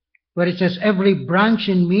 Where it says, every branch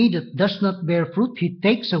in me that does not bear fruit, He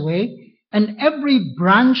takes away, and every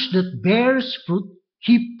branch that bears fruit,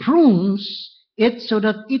 He prunes it so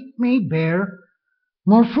that it may bear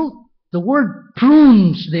more fruit. The word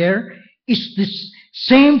prunes there is this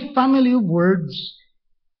same family of words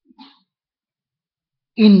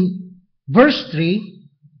in verse 3,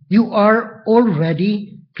 you are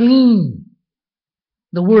already clean.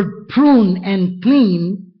 The word prune and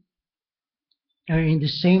clean are in the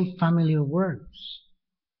same family of words.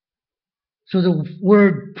 So the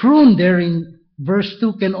word prune there in verse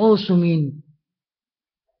 2 can also mean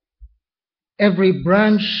every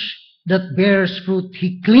branch that bears fruit,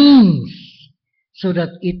 He cleans so that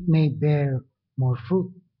it may bear more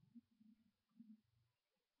fruit.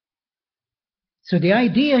 So the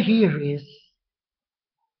idea here is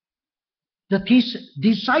that His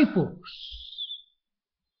disciples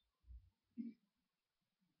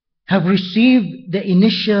have received the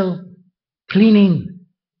initial cleaning.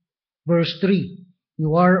 Verse 3,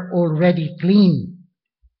 you are already clean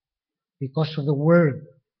because of the word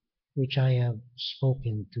which I have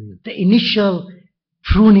spoken to you. The initial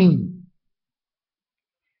pruning.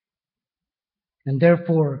 And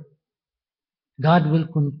therefore, God will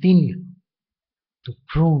continue to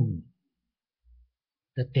prune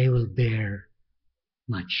that they will bear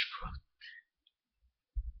much fruit.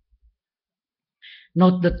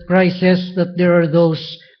 Note that Christ says that there are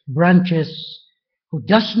those branches who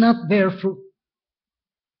does not bear fruit.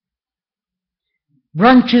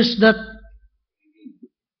 Branches that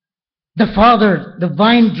the Father, the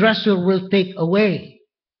vine dresser, will take away.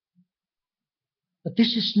 But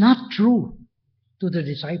this is not true to the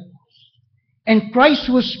disciples. And Christ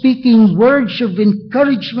was speaking words of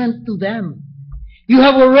encouragement to them. You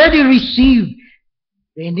have already received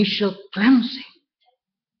the initial cleansing.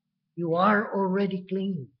 You are already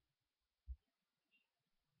clean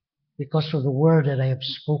because of the word that I have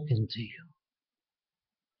spoken to you.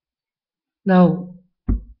 Now,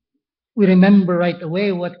 we remember right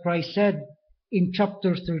away what Christ said in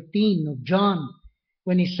chapter 13 of John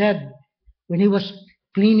when he said, when he was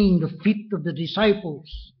cleaning the feet of the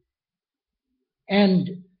disciples, and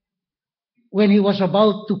when he was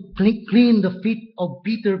about to clean the feet of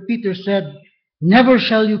Peter, Peter said, "Never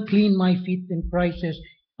shall you clean my feet." And Christ says,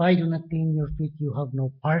 "If I do not clean your feet, you have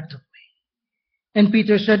no part of me." And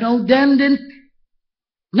Peter said, "Oh, then,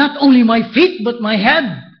 not only my feet, but my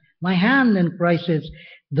head, my hand." And Christ says,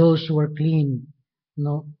 "Those who are clean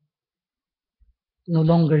no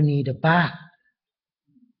longer need a bath.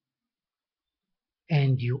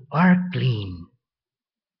 And you are clean,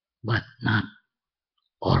 but not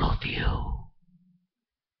all of you."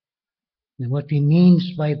 And what he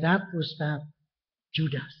means by that was that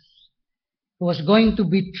Judas, who was going to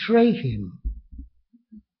betray him,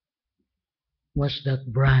 was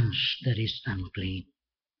that branch that is unclean.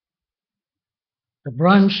 The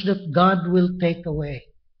branch that God will take away.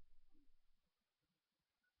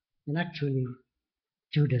 And actually,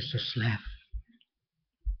 Judas was left.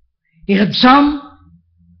 He had some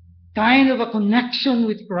kind of a connection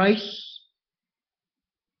with Christ.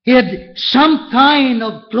 He had some kind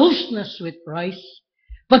of closeness with Christ,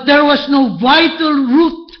 but there was no vital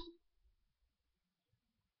root.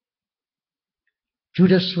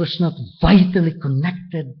 Judas was not vitally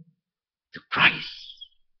connected to Christ.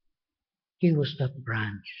 He was that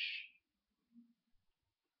branch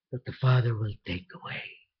that the Father will take away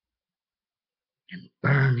and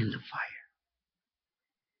burn in the fire.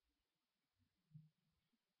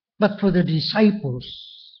 But for the disciples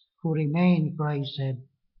who remained, Christ said,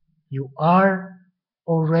 "You are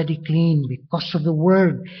already clean because of the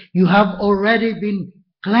word. You have already been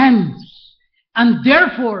cleansed. And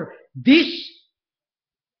therefore, this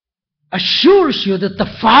assures you that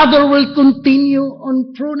the Father will continue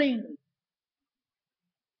on pruning,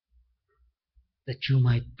 that you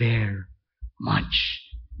might bear much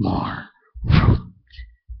more fruit."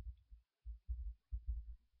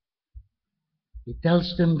 He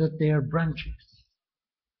tells them that they are branches,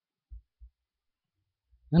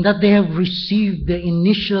 and that they have received the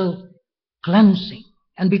initial cleansing.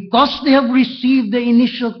 And because they have received the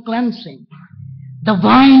initial cleansing, the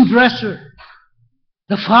vine dresser,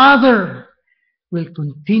 the Father, will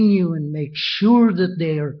continue and make sure that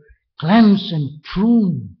they are cleansed and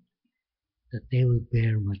pruned, that they will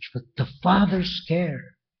bear much. But the Father's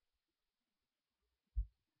care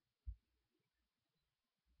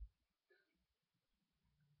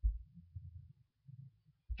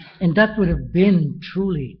and that would have been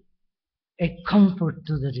truly a comfort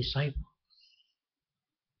to the disciples.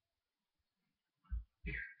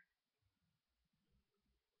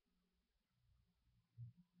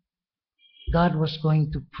 God was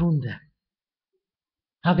going to prune them,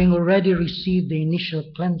 having already received the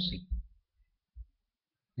initial cleansing.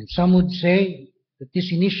 And some would say that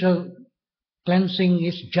this initial cleansing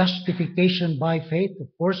is justification by faith. Of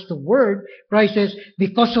course, the Word, Christ says,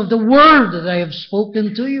 "Because of the Word that I have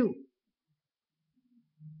spoken to you."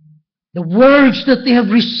 The words that they have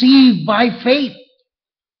received by faith.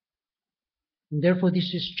 And therefore,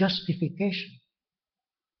 this is justification.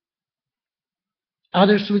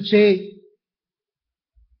 Others would say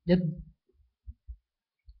that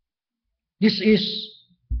this is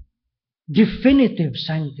definitive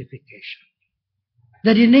sanctification.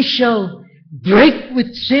 That initial break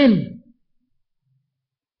with sin.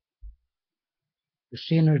 The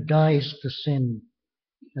sinner dies to sin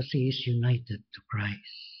as he is united to Christ.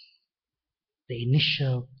 The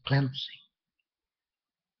initial cleansing.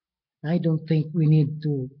 I don't think we need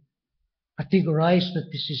to categorize that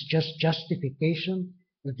this is just justification,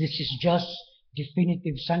 that this is just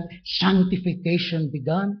definitive sanctification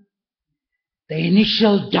begun. The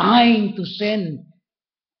initial dying to sin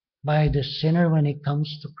by the sinner when he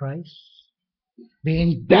comes to Christ,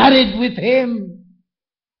 being buried with Him,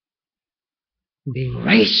 being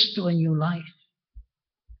raised to a new life.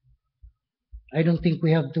 I don't think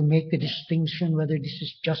we have to make a distinction whether this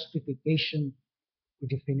is justification or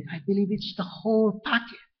definitive. I believe it's the whole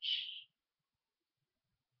package.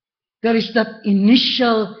 There is that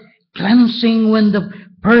initial cleansing when the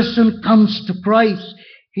person comes to Christ.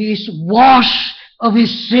 He is washed of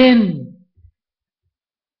his sin.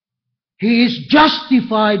 He is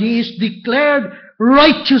justified. He is declared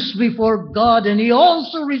righteous before God, and he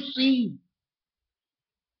also received.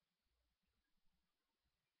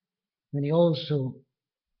 And he also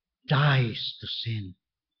dies to sin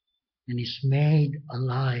and is made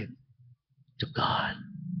alive to God.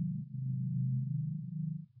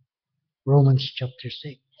 Romans chapter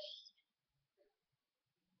 6.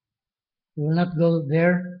 We will not go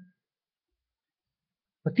there.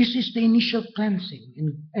 But this is the initial cleansing.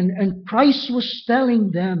 And Christ was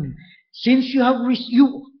telling them, since you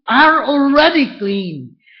are already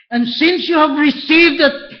clean, and since you have received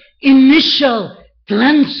that initial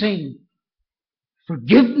cleansing,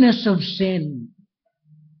 forgiveness of sin,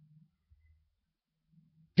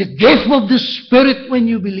 the gift of the Spirit when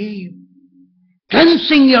you believe,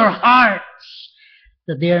 cleansing your hearts,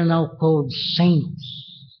 that they are now called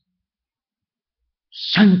saints,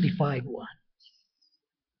 sanctified ones.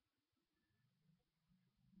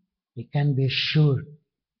 We can be assured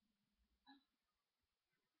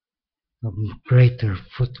of greater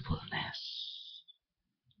fruitfulness.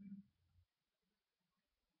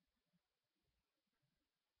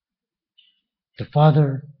 The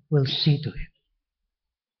Father will see to it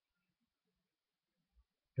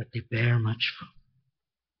that they bear much fruit.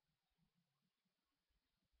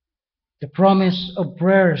 The promise of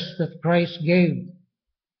prayers that Christ gave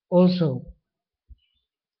also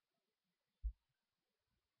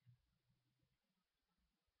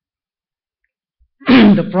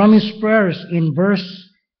the promised prayers in verse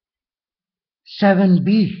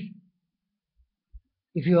 7b.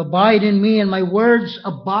 If you abide in me and my words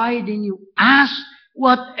abide in you, ask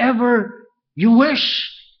whatever you wish,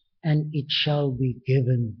 and it shall be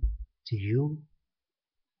given to you.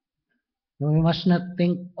 No, we must not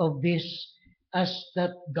think of this as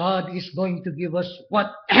that God is going to give us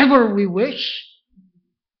whatever we wish,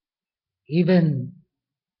 even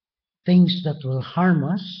things that will harm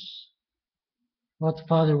us. What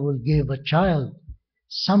father will give a child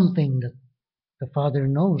something that the father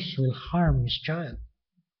knows will harm his child?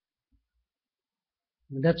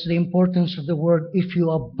 And that's the importance of the word. If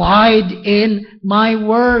you abide in my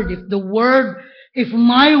word, if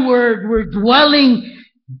my word were dwelling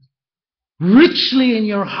richly in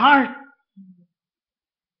your heart,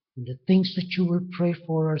 the things that you will pray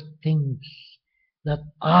for are things that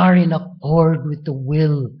are in accord with the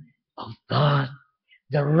will of God.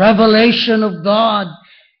 The revelation of God,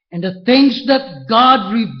 and the things that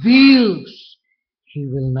God reveals, He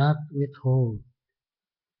will not withhold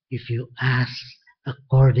if you ask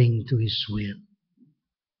according to His will.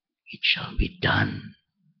 It shall be done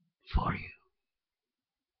for you.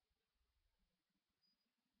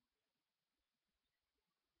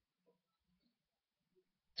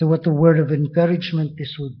 So what the word of encouragement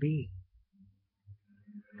this would be,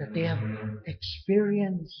 that they have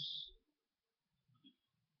experienced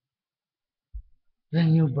the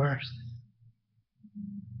new birth.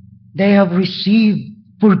 They have received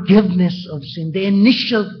forgiveness of sin, the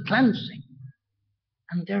initial cleansing,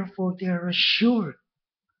 and therefore they are assured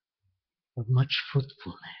of much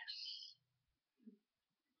fruitfulness.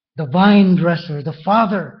 The vine dresser, the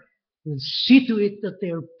Father, will see to it that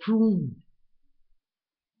they are pruned,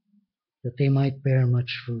 that they might bear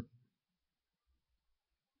much fruit.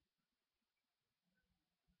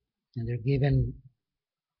 And they're given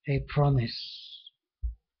a promise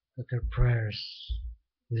that their prayers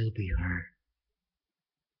will be heard.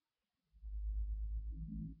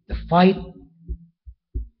 The fight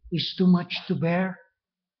is too much to bear.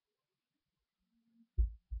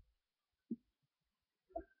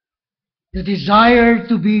 The desire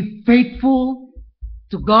to be faithful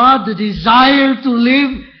to God, the desire to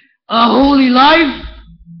live a holy life.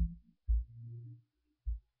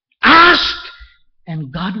 Ask,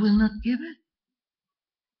 and God will not give it.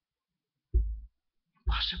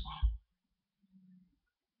 Impossible.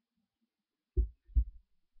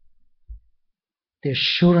 The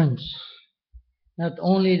assurance, not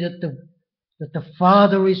only that the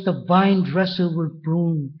Father is the vine dresser will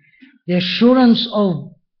prune, the assurance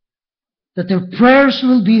of that their prayers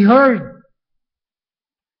will be heard.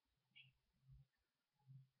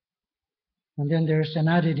 And then there's an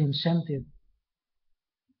added incentive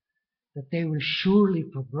that they will surely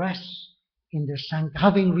progress in their sanctity,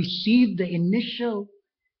 having received the initial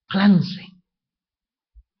cleansing,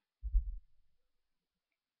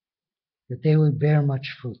 that they will bear much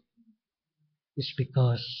fruit. It's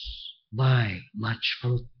because by much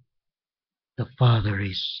fruit the Father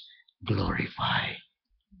is glorified.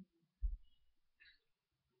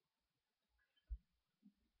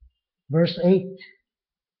 Verse 8.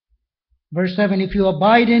 Verse 7, if you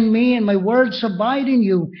abide in me and my words abide in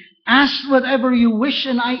you, ask whatever you wish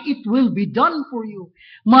and it will be done for you.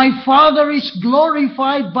 My Father is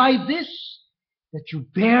glorified by this, that you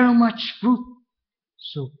bear much fruit,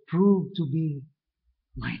 so prove to be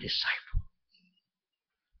my disciple.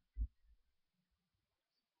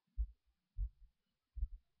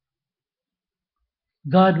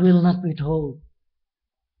 God will not withhold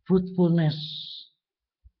fruitfulness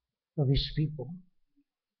of His people.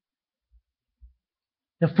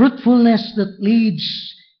 The fruitfulness that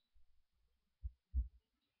leads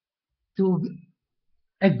to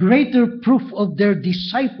a greater proof of their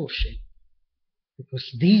discipleship,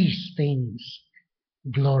 because these things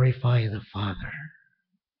glorify the Father.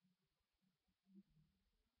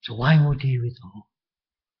 So why would He withhold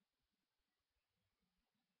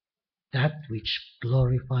that which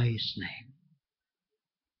glorifies His name?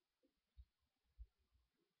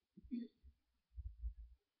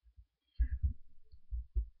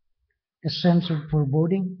 A sense of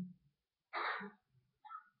foreboding.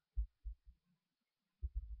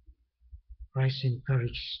 Christ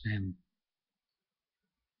encourages them.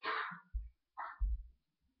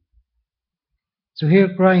 So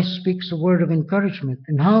here Christ speaks a word of encouragement.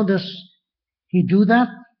 And how does He do that?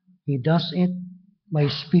 He does it by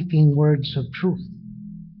speaking words of truth.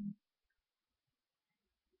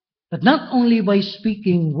 But not only by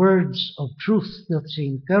speaking words of truth that He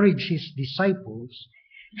encouraged His disciples,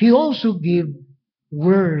 He also gave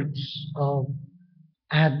words of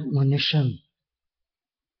admonition.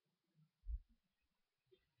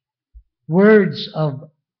 Words of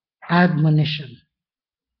admonition.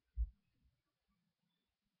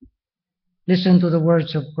 Listen to the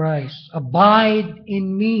words of Christ. Abide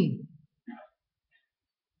in me.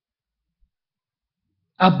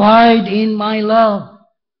 Abide in my love.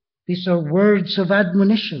 These are words of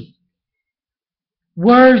admonition.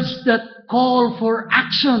 Words that call for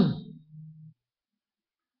action.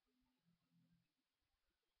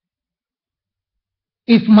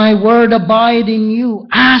 If my word abide in you,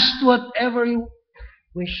 ask whatever you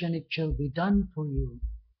wish and it shall be done for you.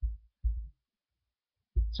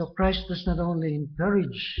 So Christ does not only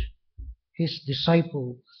encourage His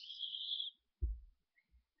disciples,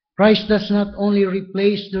 Christ does not only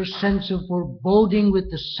replace their sense of foreboding with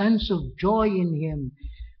the sense of joy in Him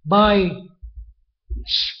by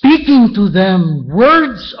speaking to them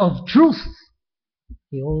words of truth.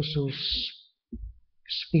 He also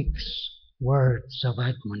speaks words of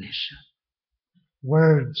admonition,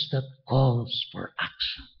 words that calls for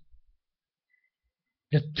action.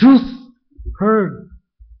 The truth heard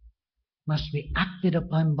must be acted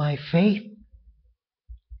upon by faith.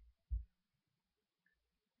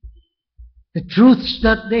 The truths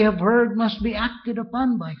that they have heard must be acted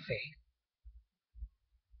upon by faith.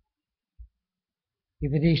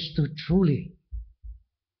 If it is to truly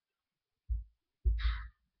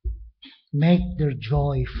make their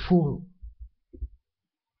joy full.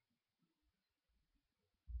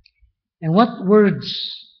 And what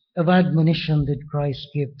words of admonition did Christ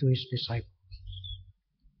give to His disciples?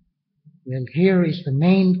 Well, here is the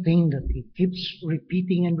main thing that He keeps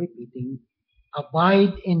repeating and repeating.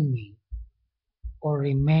 Abide in me, or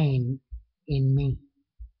remain in me.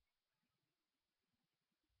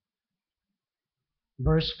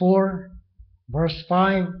 Verse 4, verse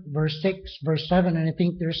 5, verse 6, verse 7, and I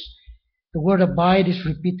think the word abide is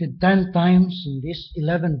repeated 10 times in these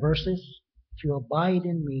 11 verses. If you abide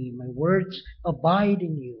in me, my words abide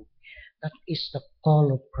in you. That is the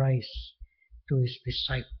call of Christ to His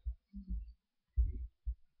disciples.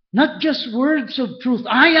 Not just words of truth.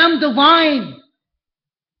 I am the vine.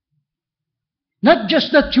 Not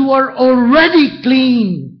just that you are already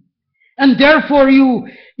clean, and therefore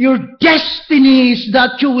your destiny is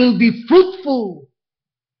that you will be fruitful,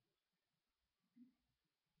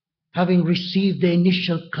 having received the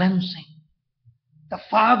initial cleansing. The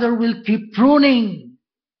Father will keep pruning.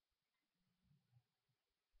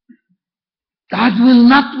 God will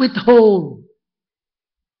not withhold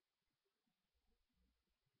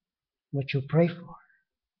what you pray for.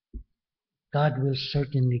 God will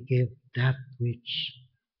certainly give that which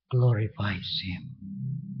glorifies Him.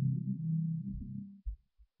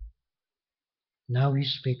 Now He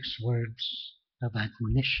speaks words of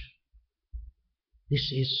admonition.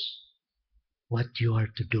 This is what you are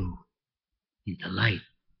to do in the light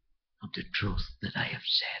of the truth that I have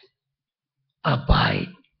said. Abide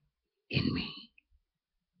in me.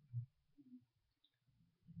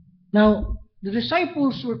 Now, the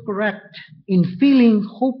disciples were correct in feeling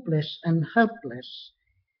hopeless and helpless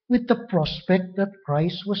with the prospect that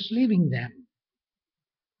Christ was leaving them.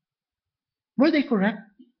 Were they correct?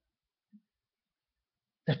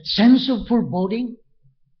 that sense of foreboding?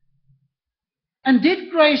 And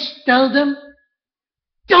did Christ tell them,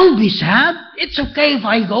 don't be sad, it's okay if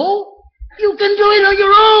I go. You can do it on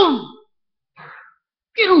your own.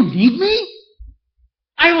 You don't need me.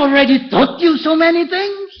 I've already taught you so many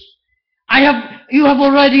things. You have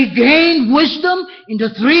already gained wisdom in the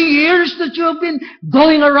 3 years that you have been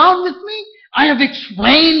going around with me. I have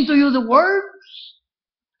explained to you the words.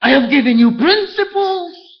 I have given you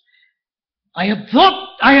principles. I have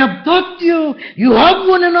taught you. You have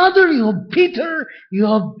one another. You have Peter. You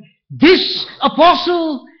have this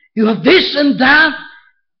apostle. You have this and that.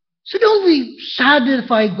 So don't be sad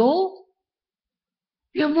if I go.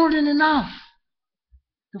 You have more than enough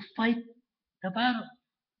to fight the battle.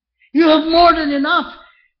 You have more than enough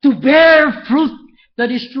to bear fruit that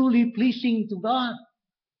is truly pleasing to God.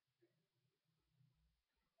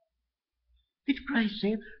 Did Christ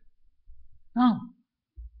say that? No.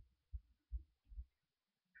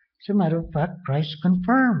 As a matter of fact, Christ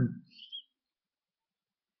confirmed.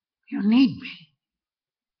 You need me.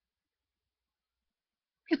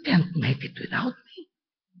 You can't make it without me.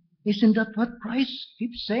 Isn't that what Christ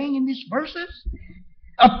keeps saying in these verses?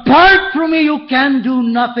 Apart from me, you can do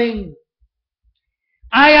nothing.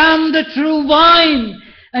 I am the true vine.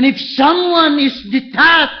 And if someone is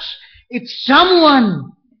detached, it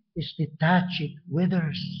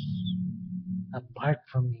withers. Apart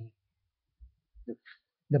from me.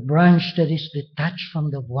 The branch that is detached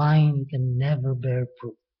from the vine can never bear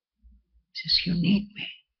fruit. He says, you need me.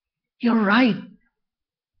 You're right.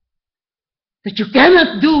 That you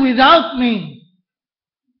cannot do without me.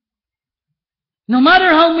 No matter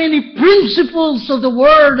how many principles of the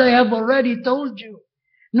Word I have already told you,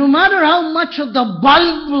 no matter how much of the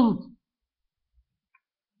Bible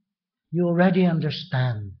you already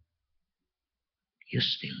understand, you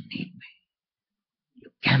still need me. You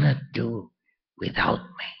cannot do without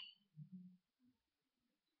me.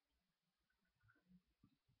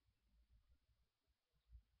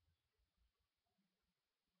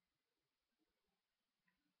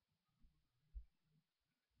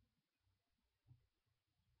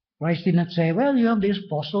 Christ did not say, well, you have this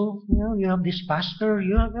apostle, you have this pastor,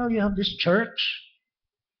 you have this church.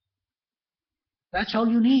 That's all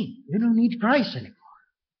you need. You don't need Christ anymore.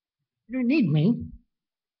 You don't need me.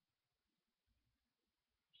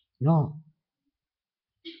 No.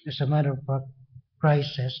 As a matter of fact,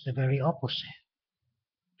 Christ says the very opposite.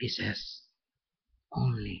 He says,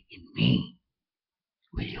 only in me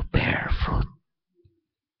will you bear fruit.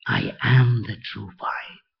 I am the true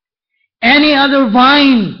vine. Any other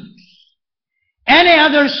vine, any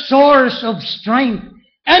other source of strength,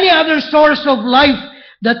 any other source of life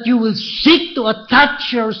that you will seek to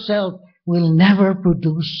attach yourself will never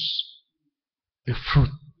produce the fruit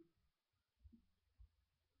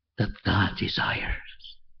that God desires.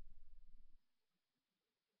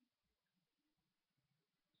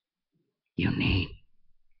 You need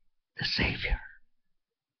the Savior.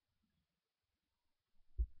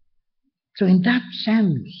 So in that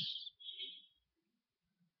sense,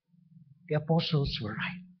 the apostles were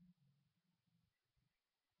right.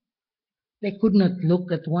 They could not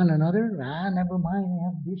look at one another. Never mind, I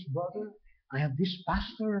have this brother, I have this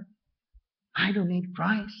pastor. I don't need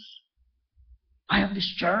Christ. I have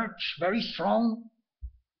this church, very strong.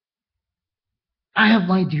 I have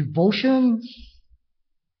my devotions.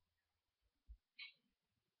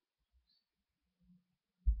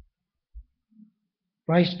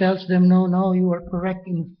 Christ tells them, no, you are correct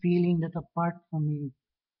in feeling that apart from me,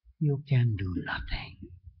 you can do nothing.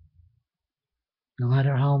 No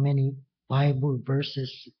matter how many Bible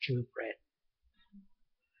verses that you've read.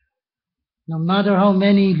 No matter how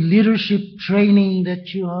many leadership training that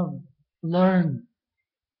you have learned.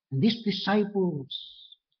 And these disciples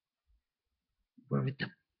was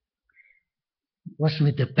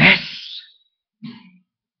with the best.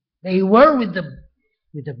 They were with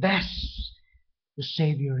the best, the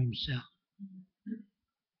Savior Himself.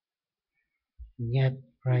 And yet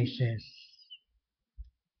Christ says,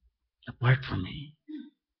 apart from me,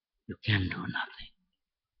 you can do nothing.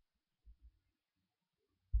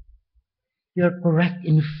 You're correct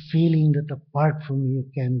in feeling that apart from me, you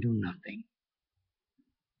can do nothing.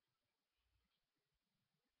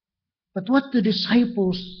 But what the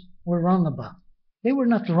disciples were wrong about, they were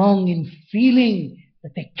not wrong in feeling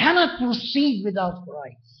that they cannot proceed without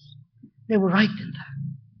Christ. They were right in that.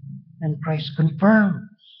 And Christ confirms.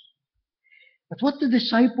 But what the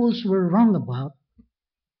disciples were wrong about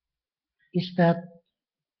is that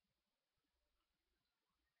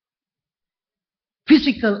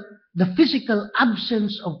the physical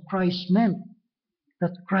absence of Christ meant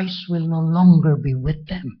that Christ will no longer be with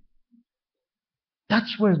them.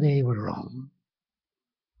 That's where they were wrong.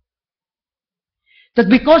 That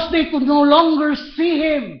because they could no longer see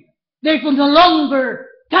Him, they could no longer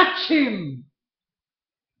touch Him,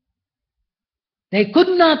 they could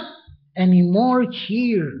not anymore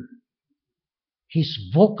hear His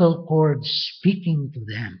vocal cords speaking to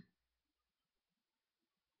them,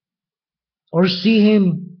 or see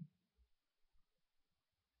Him,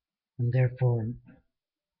 and therefore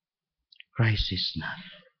Christ is not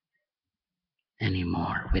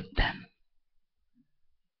anymore with them.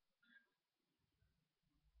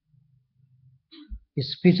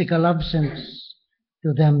 His physical absence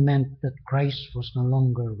to them meant that Christ was no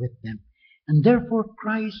longer with them. And therefore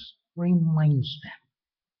Christ reminds them.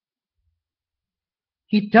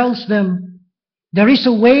 He tells them, there is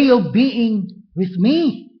a way of being with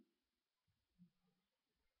me.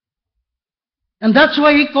 And that's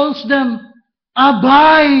why He calls them,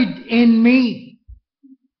 abide in me.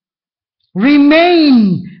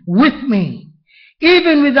 Remain with me.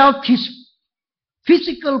 Even without His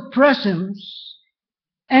physical presence,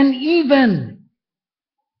 and even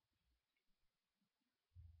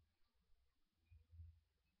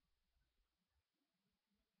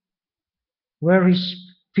where His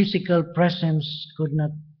physical presence could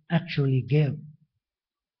not actually give,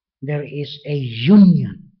 there is a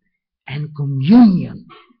union and communion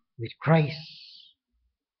with Christ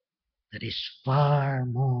that is far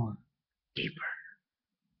more deeper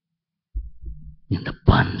in the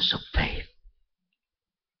bonds of faith.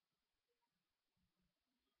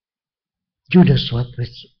 Judas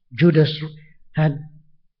had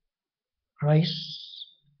Christ.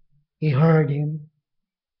 He heard Him.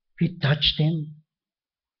 He touched Him.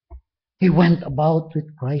 He went about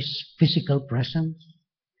with Christ's physical presence.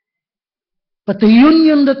 But the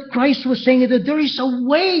union that Christ was saying, that there is a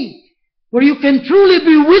way where you can truly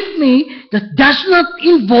be with me that does not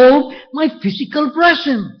involve my physical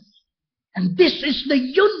presence. And this is the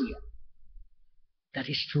union that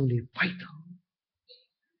is truly vital.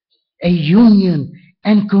 A union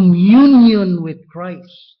and communion with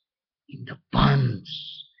Christ in the bonds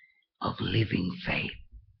of living faith.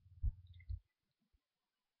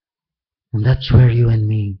 And that's where you and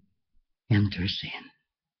me enters in.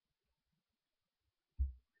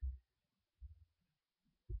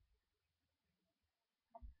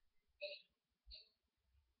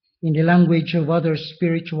 In the language of other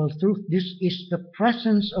spiritual truth, this is the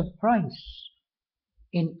presence of Christ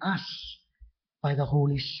in us by the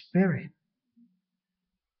Holy Spirit.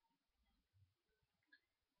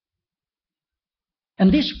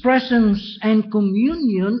 And this presence and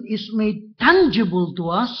communion is made tangible to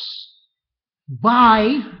us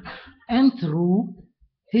by and through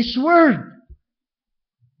His Word.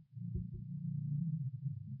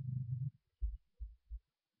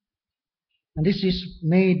 And this is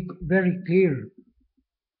made very clear.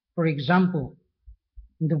 For example,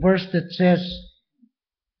 in the verse that says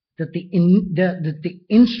that the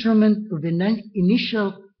instrument of the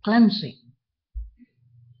initial cleansing,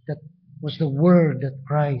 that was the word that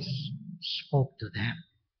Christ spoke to them.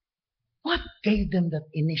 What gave them that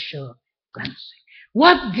initial cleansing?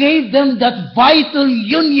 What gave them that vital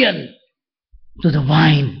union to the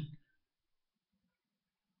vine?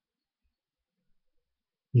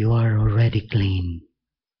 You are already clean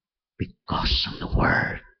because of the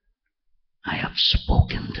word I have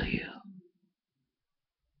spoken to you.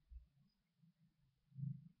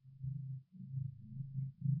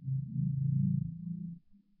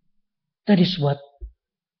 That is what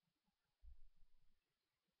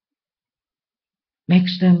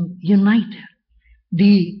makes them united.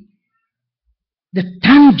 The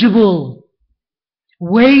tangible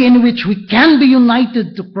way in which we can be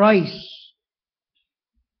united to Christ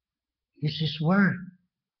is His Word,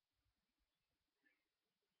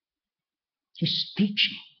 His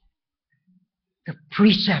teaching, the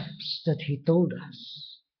precepts that He told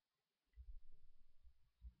us.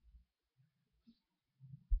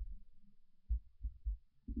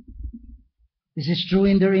 This is true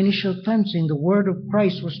in their initial cleansing. The word of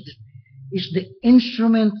Christ is the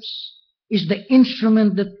instrument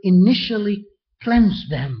that initially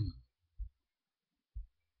cleansed them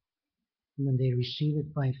when they receive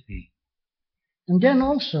it by faith. And then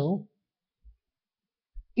also,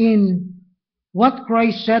 in what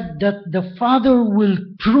Christ said, that the Father will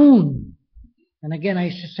prune. And again, I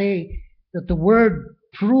say that the word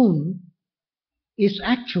prune is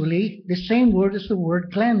actually the same word as the word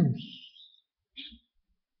cleanse.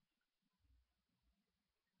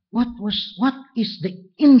 What is the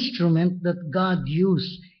instrument that God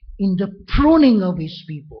used in the pruning of His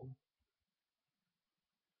people?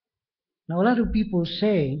 Now, a lot of people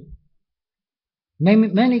say,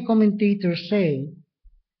 many commentators say,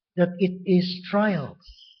 that it is trials.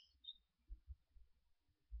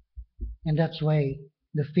 And that's why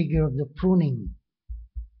the figure of the pruning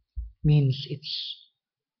means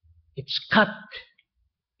it's cut,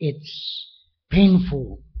 it's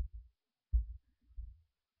painful.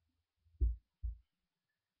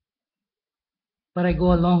 But I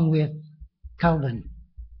go along with Calvin,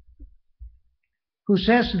 who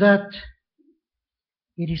says that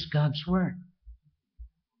it is God's word.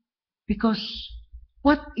 Because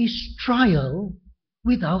what is trial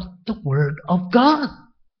without the word of God?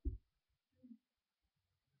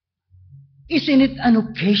 Isn't it an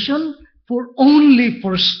occasion only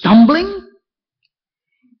for stumbling?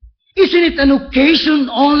 Isn't it an occasion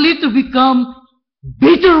only to become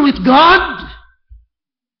bitter with God?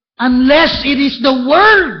 Unless it is the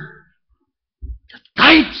word that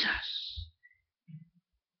guides us.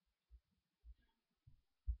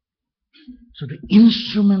 So the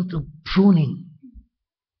instrument of pruning.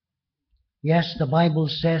 Yes, the Bible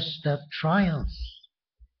says that trials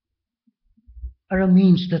are a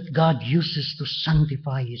means that God uses to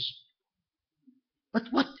sanctify His. But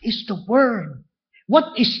what is the word?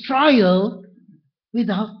 What is trial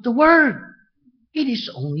without the word? It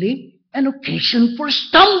is only an occasion for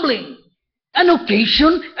stumbling, an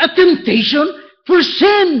occasion, a temptation for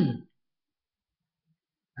sin.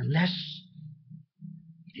 Unless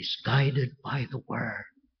it is guided by the word.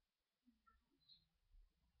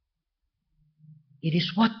 It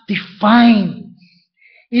is what defines.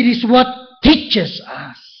 It is what teaches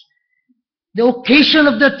us. The occasion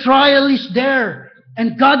of the trial is there,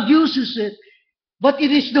 and God uses it. But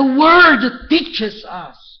it is the word that teaches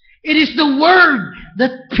us. It is the word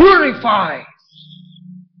that purifies.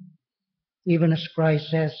 Even as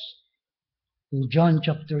Christ says in John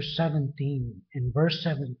chapter 17 and verse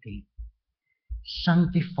 17,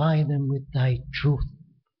 sanctify them with thy truth.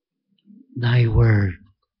 Thy word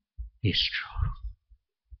is truth.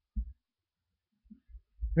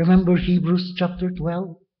 Remember Hebrews chapter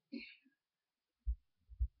 12?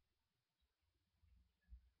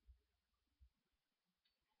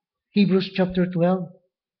 Hebrews chapter 12,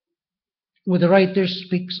 where the writer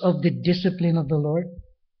speaks of the discipline of the Lord.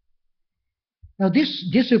 Now this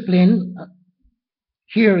discipline,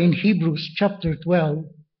 here in Hebrews chapter 12,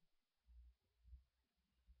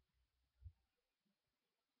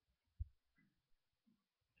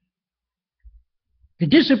 the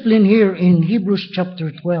discipline here in Hebrews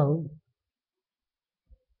chapter 12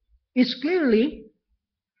 is clearly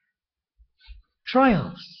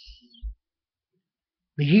trials.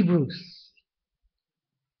 The Hebrews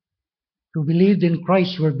who believed in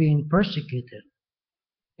Christ were being persecuted.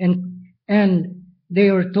 And they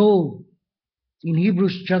are told in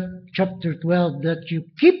Hebrews chapter 12 that you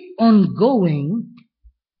keep on going,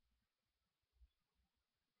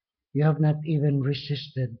 you have not even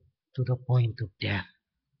resisted to the point of death.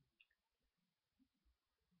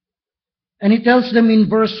 And he tells them in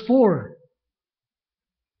verse 4,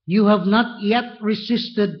 you have not yet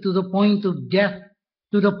resisted to the point of death,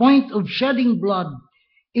 to the point of shedding blood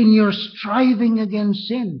in your striving against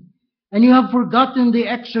sin. And you have forgotten the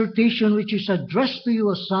exhortation which is addressed to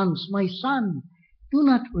you as sons. My son, do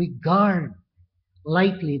not regard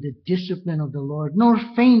lightly the discipline of the Lord, nor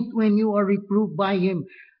faint when you are reproved by Him.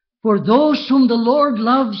 For those whom the Lord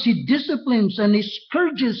loves, He disciplines, and He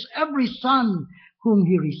scourges every son whom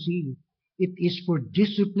He receives. It is for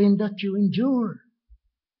discipline that you endure.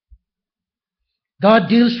 God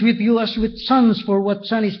deals with you as with sons, for what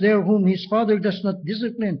son is there whom his father does not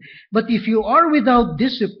discipline? But if you are without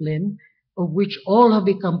discipline, of which all have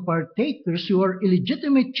become partakers, you are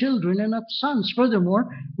illegitimate children and not sons. Furthermore,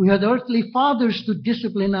 we had earthly fathers to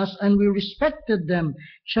discipline us, and we respected them.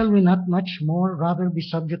 Shall we not much more rather be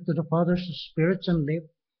subject to the fathers of spirits and live?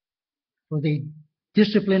 For they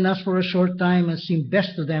discipline us for a short time and seem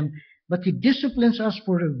best to them, but He disciplines us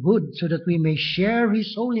for our good, so that we may share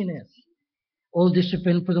His holiness. All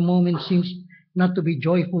discipline for the moment seems not to be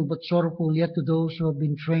joyful but sorrowful, yet to those who have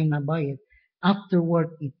been trained by it,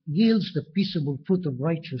 afterward it yields the peaceable fruit of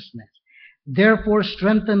righteousness. Therefore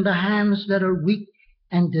strengthen the hands that are weak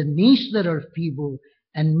and the knees that are feeble,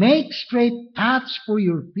 and make straight paths for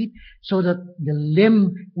your feet, so that the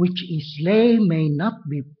limb which is lame may not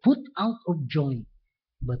be put out of joint,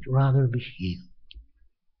 but rather be healed.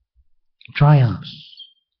 Trials,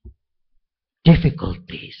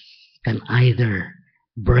 difficulties can either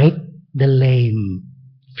break the lame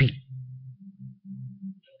feet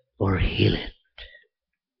or heal it.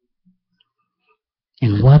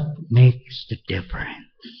 And what makes the difference?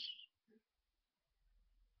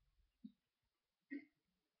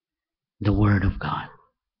 The Word of God.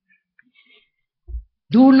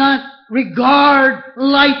 Do not regard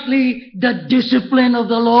lightly the discipline of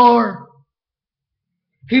the Lord.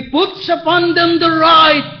 He puts upon them the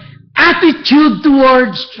right attitude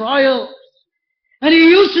towards trial. And He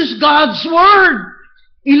uses God's Word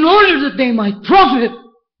in order that they might profit.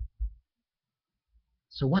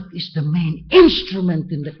 So what is the main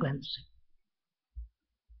instrument in the cleansing?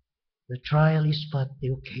 The trial is but the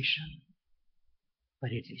occasion,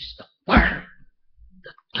 but it is the Word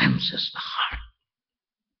that cleanses the heart.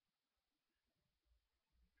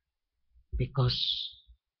 Because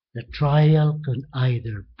the trial can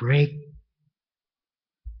either break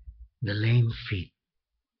the lame feet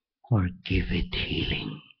or give it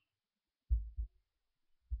healing.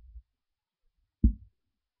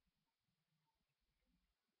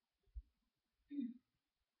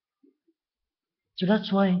 So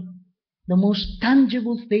that's why the most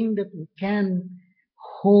tangible thing that we can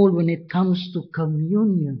hold when it comes to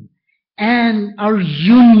communion and our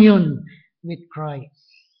union with Christ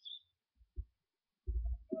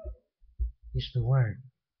is the Word.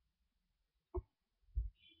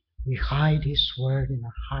 We hide His Word in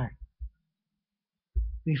our heart.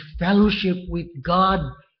 We fellowship with God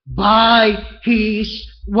by His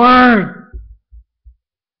Word.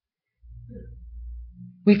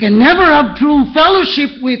 We can never have true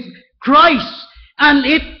fellowship with Christ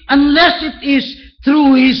unless it is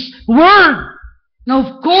through His Word. Now,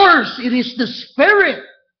 of course, it is the Spirit.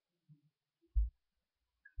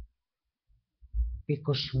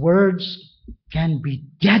 Because words can be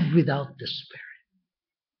dead without the Spirit.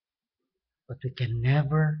 But we can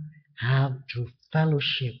never have true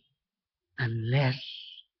fellowship unless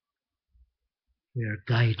we are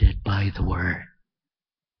guided by the Word.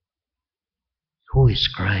 Who is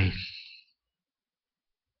Christ?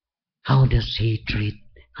 How does He treat?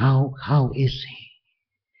 How is He?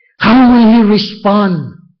 How will He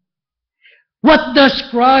respond? What does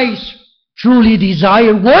Christ truly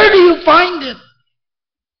desire? Where do you find it?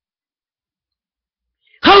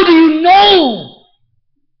 How do you know?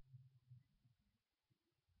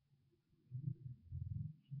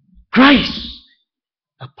 Christ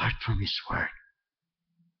apart from His Word?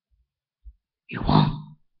 You won't.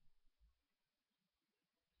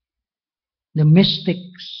 The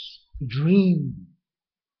mystics dream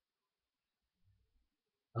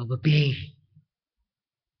of a bee.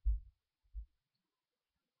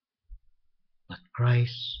 But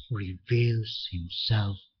Christ reveals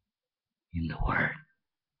Himself in the Word.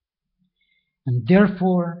 And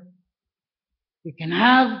therefore, we can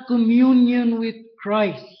have communion with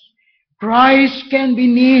Christ. Christ can be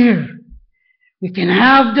near. We can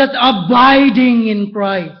have that abiding in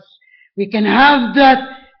Christ. We can have that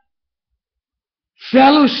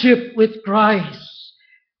fellowship with Christ.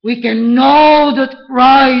 We can know that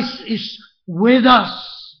Christ is with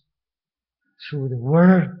us through the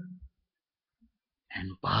Word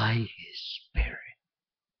and by His Spirit.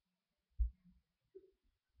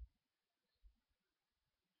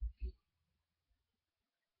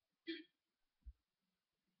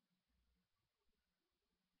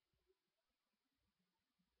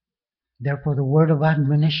 Therefore, the word of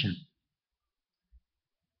admonition,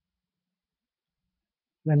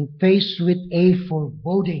 when faced with a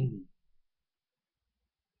foreboding,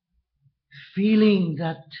 feeling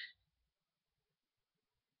that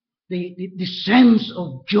the sense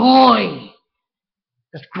of joy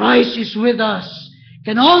that Christ is with us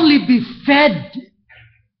can only be fed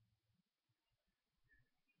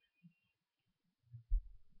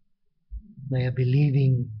by a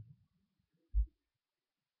believing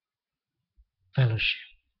fellowship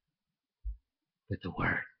with the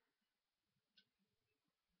Word.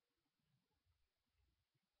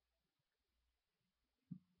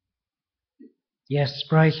 Yes,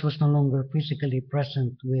 Christ was no longer physically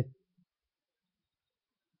present with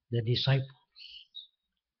the disciples,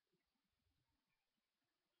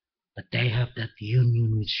 but they have that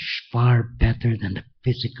union which is far better than the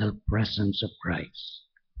physical presence of Christ.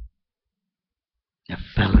 The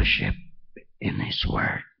fellowship in His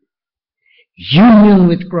Word. Union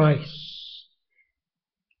with Christ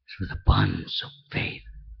through the bonds of faith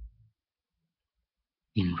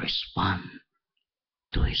in response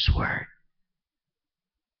to His Word.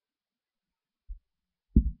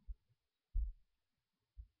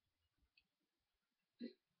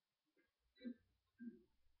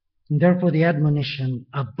 And therefore the admonition,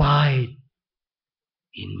 abide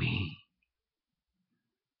in me.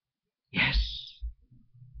 Yes,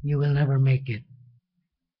 you will never make it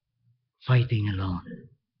fighting alone.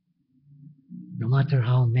 No matter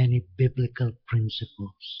how many biblical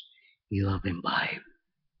principles you have imbibed.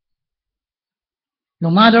 No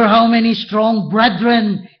matter how many strong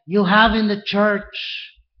brethren you have in the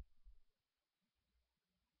church.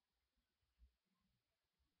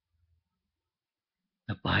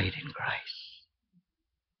 Abide in Christ.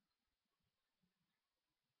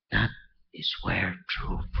 That is where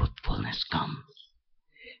true fruitfulness comes.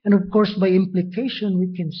 And of course, by implication,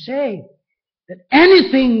 we can say that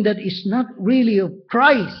anything that is not really of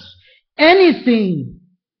Christ, anything,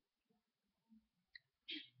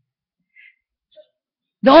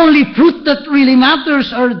 the only fruit that really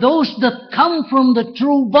matters are those that come from the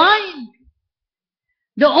true vine.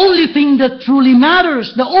 The only thing that truly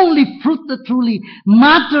matters, the only fruit that truly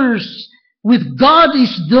matters with God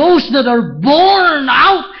is those that are born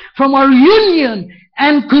out from our union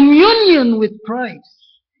and communion with Christ.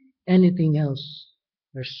 Anything else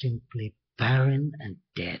are simply barren and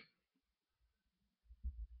dead.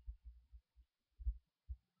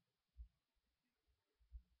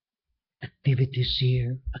 Activities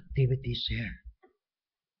here, activities there.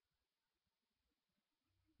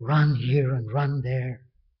 Run here and run there.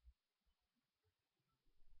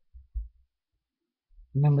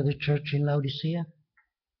 Remember the church in Laodicea?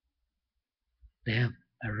 They have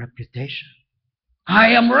a reputation. I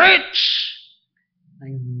am rich. I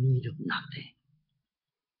am in need of nothing.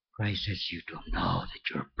 Christ says, you don't know that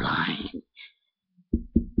you're blind.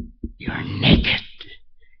 You're naked.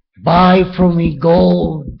 Buy from me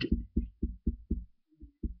gold,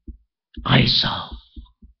 hyssop.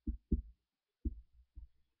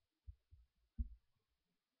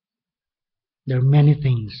 There are many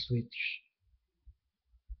things which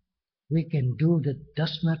we can do that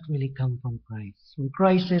does not really come from Christ. When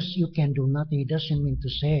Christ says you can do nothing, He doesn't mean to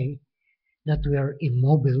say that we are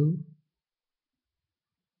immobile.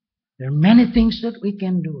 There are many things that we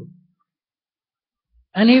can do.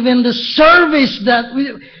 And even the service that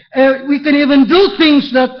we can even do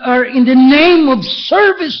things that are in the name of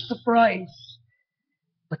service to Christ.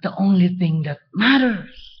 But the only thing that matters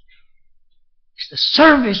is the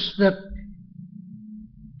service that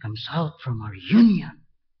comes out from our union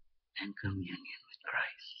and communion with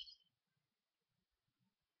Christ.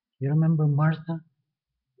 You remember Martha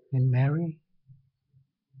and Mary?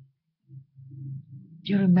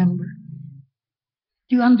 Do you remember?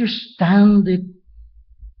 Do you understand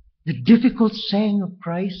the difficult saying of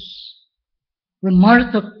Christ? When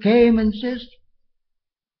Martha came and says,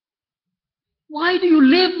 why do you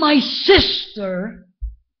leave my sister?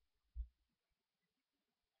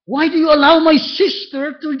 Why do you allow my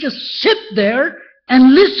sister to just sit there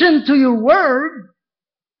and listen to your word?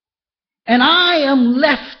 And I am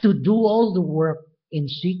left to do all the work in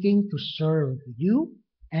seeking to serve you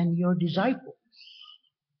and your disciples.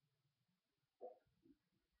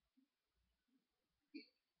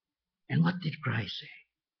 And what did Christ say?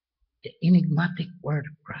 The enigmatic word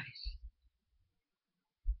of Christ.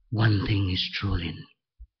 One thing is truly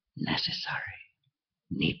necessary,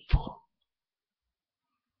 needful,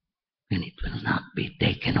 and it will not be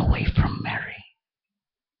taken away from Mary.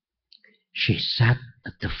 She sat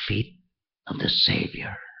at the feet of the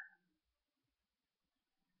Savior,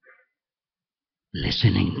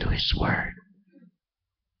 listening to His word.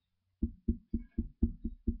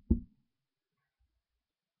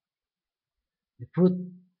 The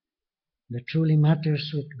fruit that truly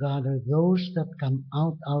matters with God are those that come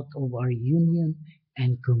out of our union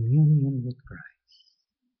and communion with Christ.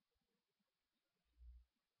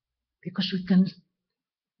 Because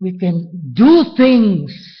we can do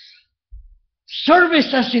things,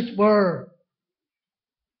 service as it were.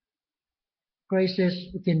 Christ says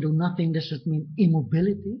we can do nothing. Does it mean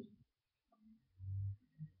immobility?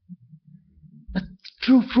 But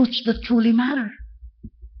true fruits that truly matter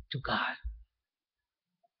to God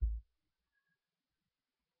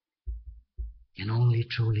can only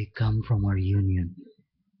truly come from our union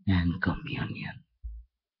and communion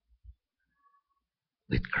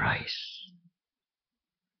with Christ.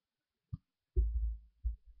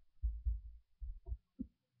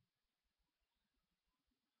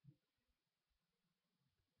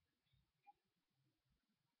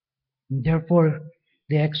 And therefore,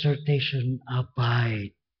 the exhortation,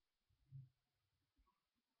 abide.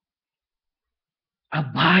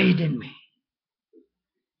 Abide in me.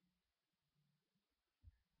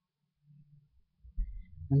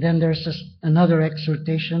 And then there's another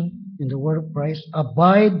exhortation in the word of Christ,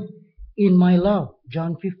 abide in my love.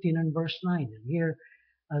 John 15 and verse 9. And here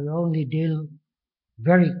I will only deal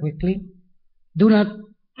very quickly. Do not,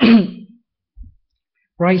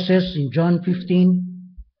 Christ says in John 15,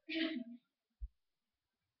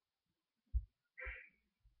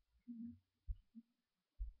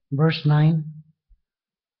 verse 9,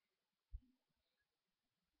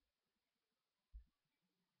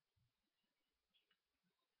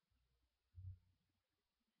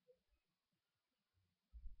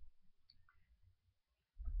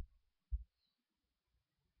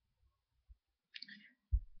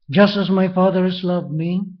 Just as my Father has loved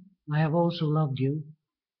me, I have also loved you.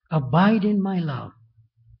 Abide in my love.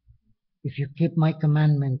 If you keep my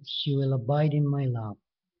commandments, you will abide in my love,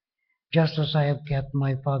 just as I have kept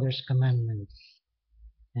my Father's commandments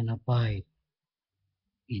and abide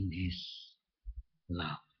in His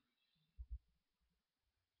love.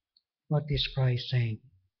 What is Christ saying?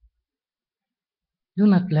 Do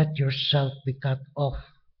not let yourself be cut off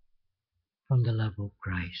from the love of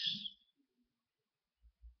Christ.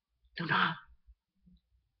 Do not.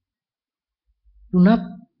 Do not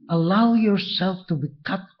allow yourself to be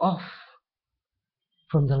cut off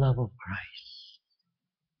from the love of Christ,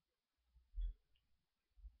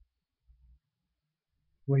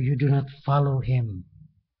 where you do not follow Him,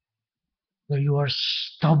 where you are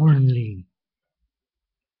stubbornly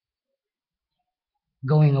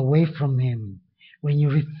going away from Him, when you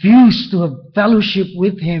refuse to have fellowship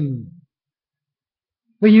with Him,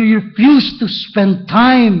 when you refuse to spend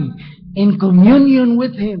time in communion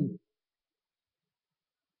with Him.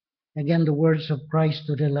 Again, the words of Christ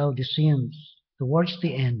to the Laodiceans, towards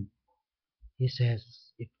the end, He says,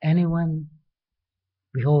 if anyone,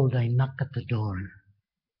 behold, I knock at the door.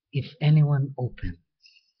 If anyone opens,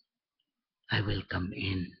 I will come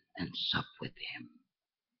in and sup with him.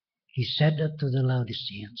 He said that to the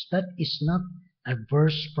Laodiceans. That is not a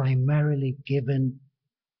verse primarily given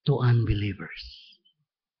to unbelievers.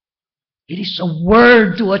 It is a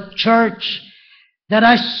word to a church that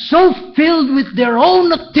are so filled with their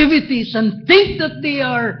own activities and think that they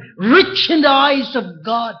are rich in the eyes of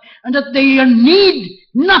God and that they need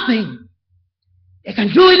nothing. They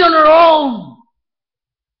can do it on their own.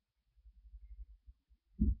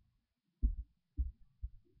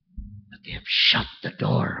 But they have shut the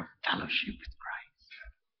door of fellowship with Christ.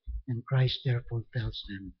 And Christ therefore tells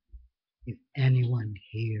them, if anyone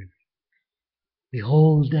here,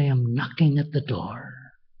 behold, I am knocking at the door.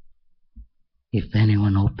 If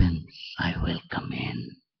anyone opens, I will come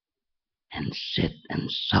in and sit and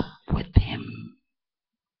sup with him.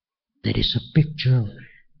 That is a picture,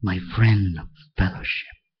 my friend, of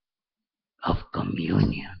fellowship, of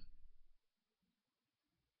communion,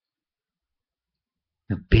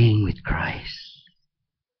 of being with Christ.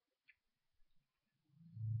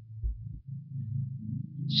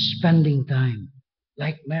 Spending time,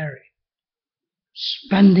 like Mary,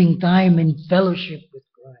 spending time in fellowship with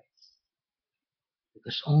Christ.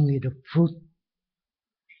 Because only the fruit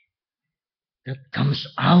that comes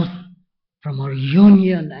out from our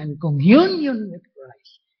union and communion with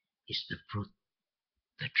Christ is the fruit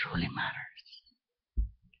that truly matters.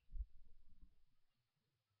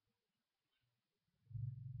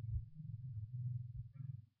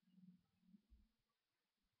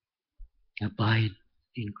 Abide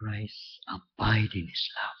in Christ, abide in His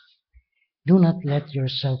love. Do not let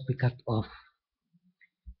yourself be cut off.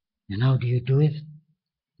 And how do you do it?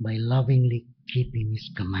 By lovingly keeping His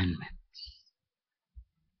commandments.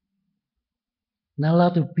 Now a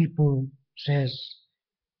lot of people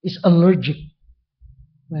is allergic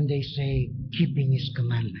when they say keeping His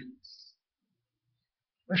commandments.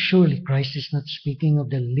 But surely Christ is not speaking of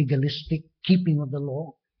the legalistic keeping of the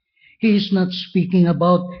law. He is not speaking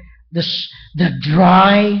about the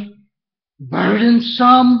dry,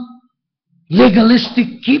 burdensome,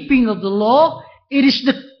 legalistic keeping of the law. It is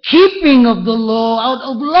the keeping of the law out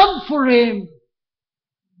of love for Him.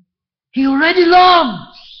 He already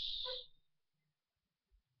loves.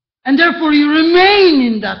 And therefore you remain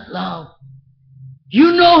in that love.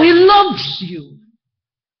 You know He loves you.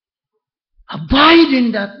 Abide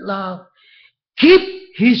in that love. Keep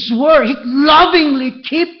His word. Lovingly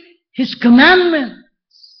keep His commandments.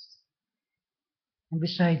 And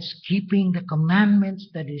besides, keeping the commandments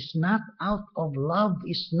that is not out of love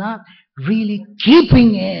is not really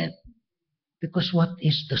keeping it. Because what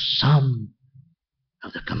is the sum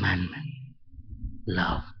of the commandment?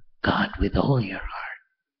 Love God with all your heart.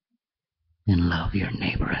 And love your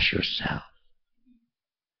neighbor as yourself.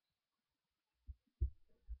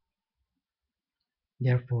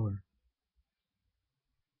 Therefore,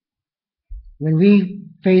 when we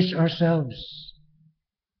face ourselves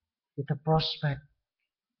with a prospect,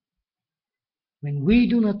 when we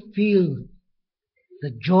do not feel the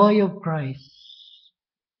joy of Christ,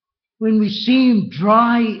 when we seem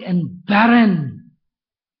dry and barren,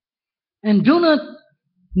 and do not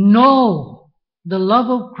know the love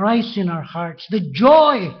of Christ in our hearts, the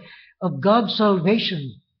joy of God's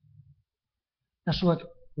salvation. That's what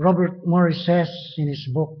Robert Morris says in his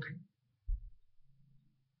book.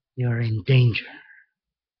 You are in danger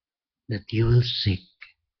that you will seek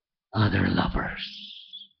other lovers.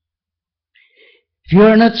 If you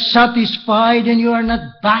are not satisfied and you are not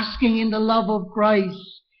basking in the love of Christ,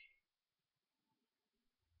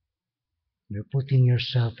 You're putting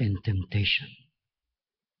yourself in temptation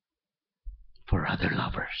for other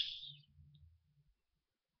lovers.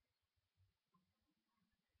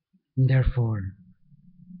 And therefore,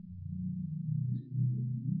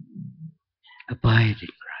 abide in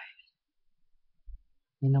Christ.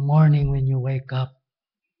 In the morning when you wake up,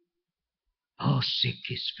 seek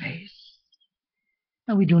His face.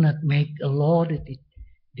 Now we do not make a law that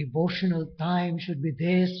devotional time should be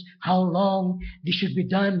this, how long this should be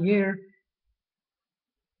done here.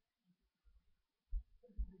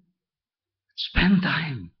 Spend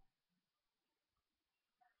time.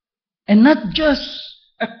 And not just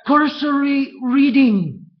a cursory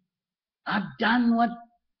reading. I've done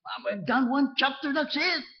one chapter, that's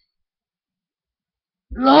it.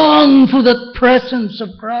 Long for the presence of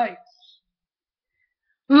Christ.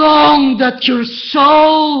 Long that your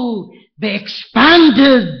soul be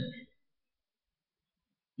expanded,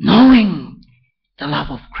 knowing the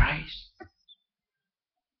love of Christ.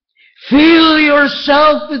 Fill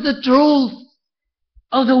yourself with the truth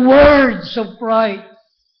of the words of Christ.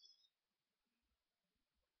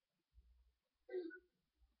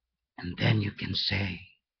 And then you can say,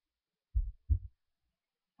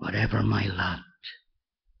 whatever my lot,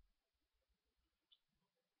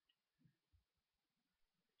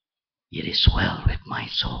 it is well with my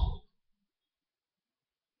soul.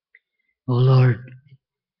 O Lord,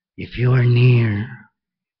 if you are near,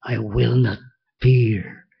 I will not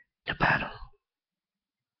fear the battle.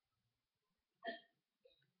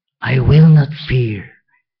 I will not fear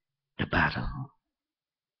the battle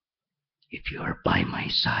if you are by my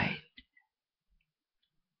side.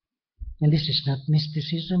 And this is not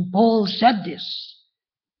mysticism. Paul said this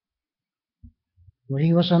when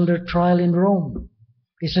he was under trial in Rome.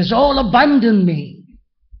 He says, all abandoned me,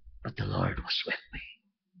 but the Lord was with me.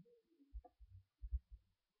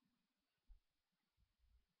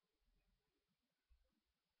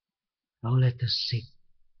 Now let us seek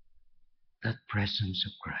that presence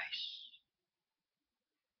of Christ.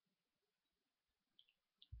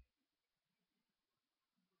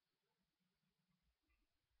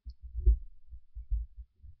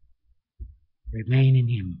 Remain in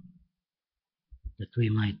Him, that we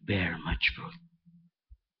might bear much fruit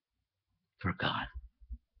for God.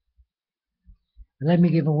 Let me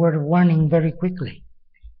give a word of warning very quickly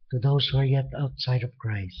to those who are yet outside of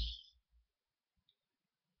Christ.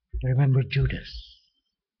 Remember Judas.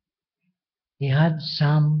 He had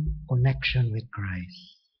some connection with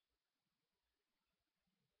Christ.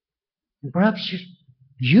 And perhaps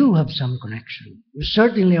you have some connection. You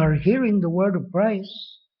certainly are hearing the word of Christ.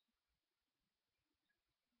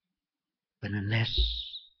 But unless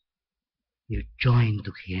you join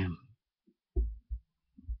to Him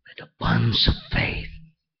with the bonds of faith,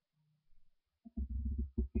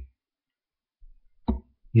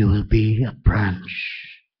 you will be a branch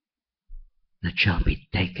that shall be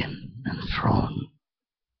taken and thrown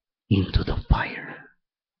into the fire,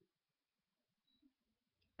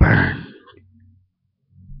 burned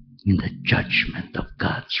in the judgment of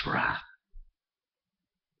God's wrath.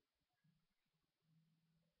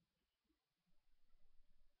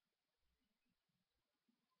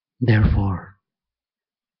 Therefore,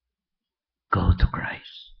 go to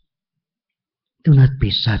Christ. Do not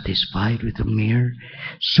be satisfied with a mere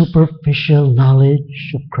superficial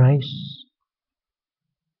knowledge of Christ.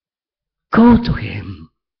 Go to Him.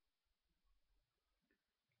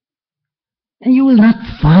 And you will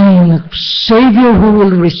not find a Savior who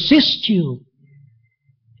will resist you.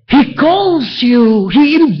 He calls you.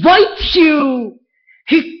 He invites you.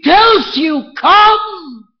 He tells you,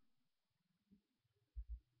 come.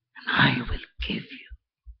 And I will give you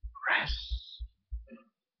rest.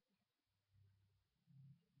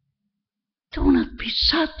 Do not be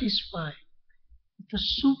satisfied with a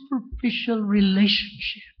superficial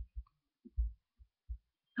relationship.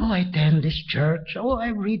 Oh, I attend this church. Oh, I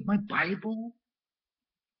read my Bible.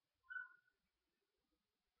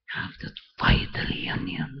 Have that vital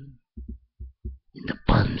union in the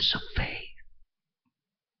bonds of faith.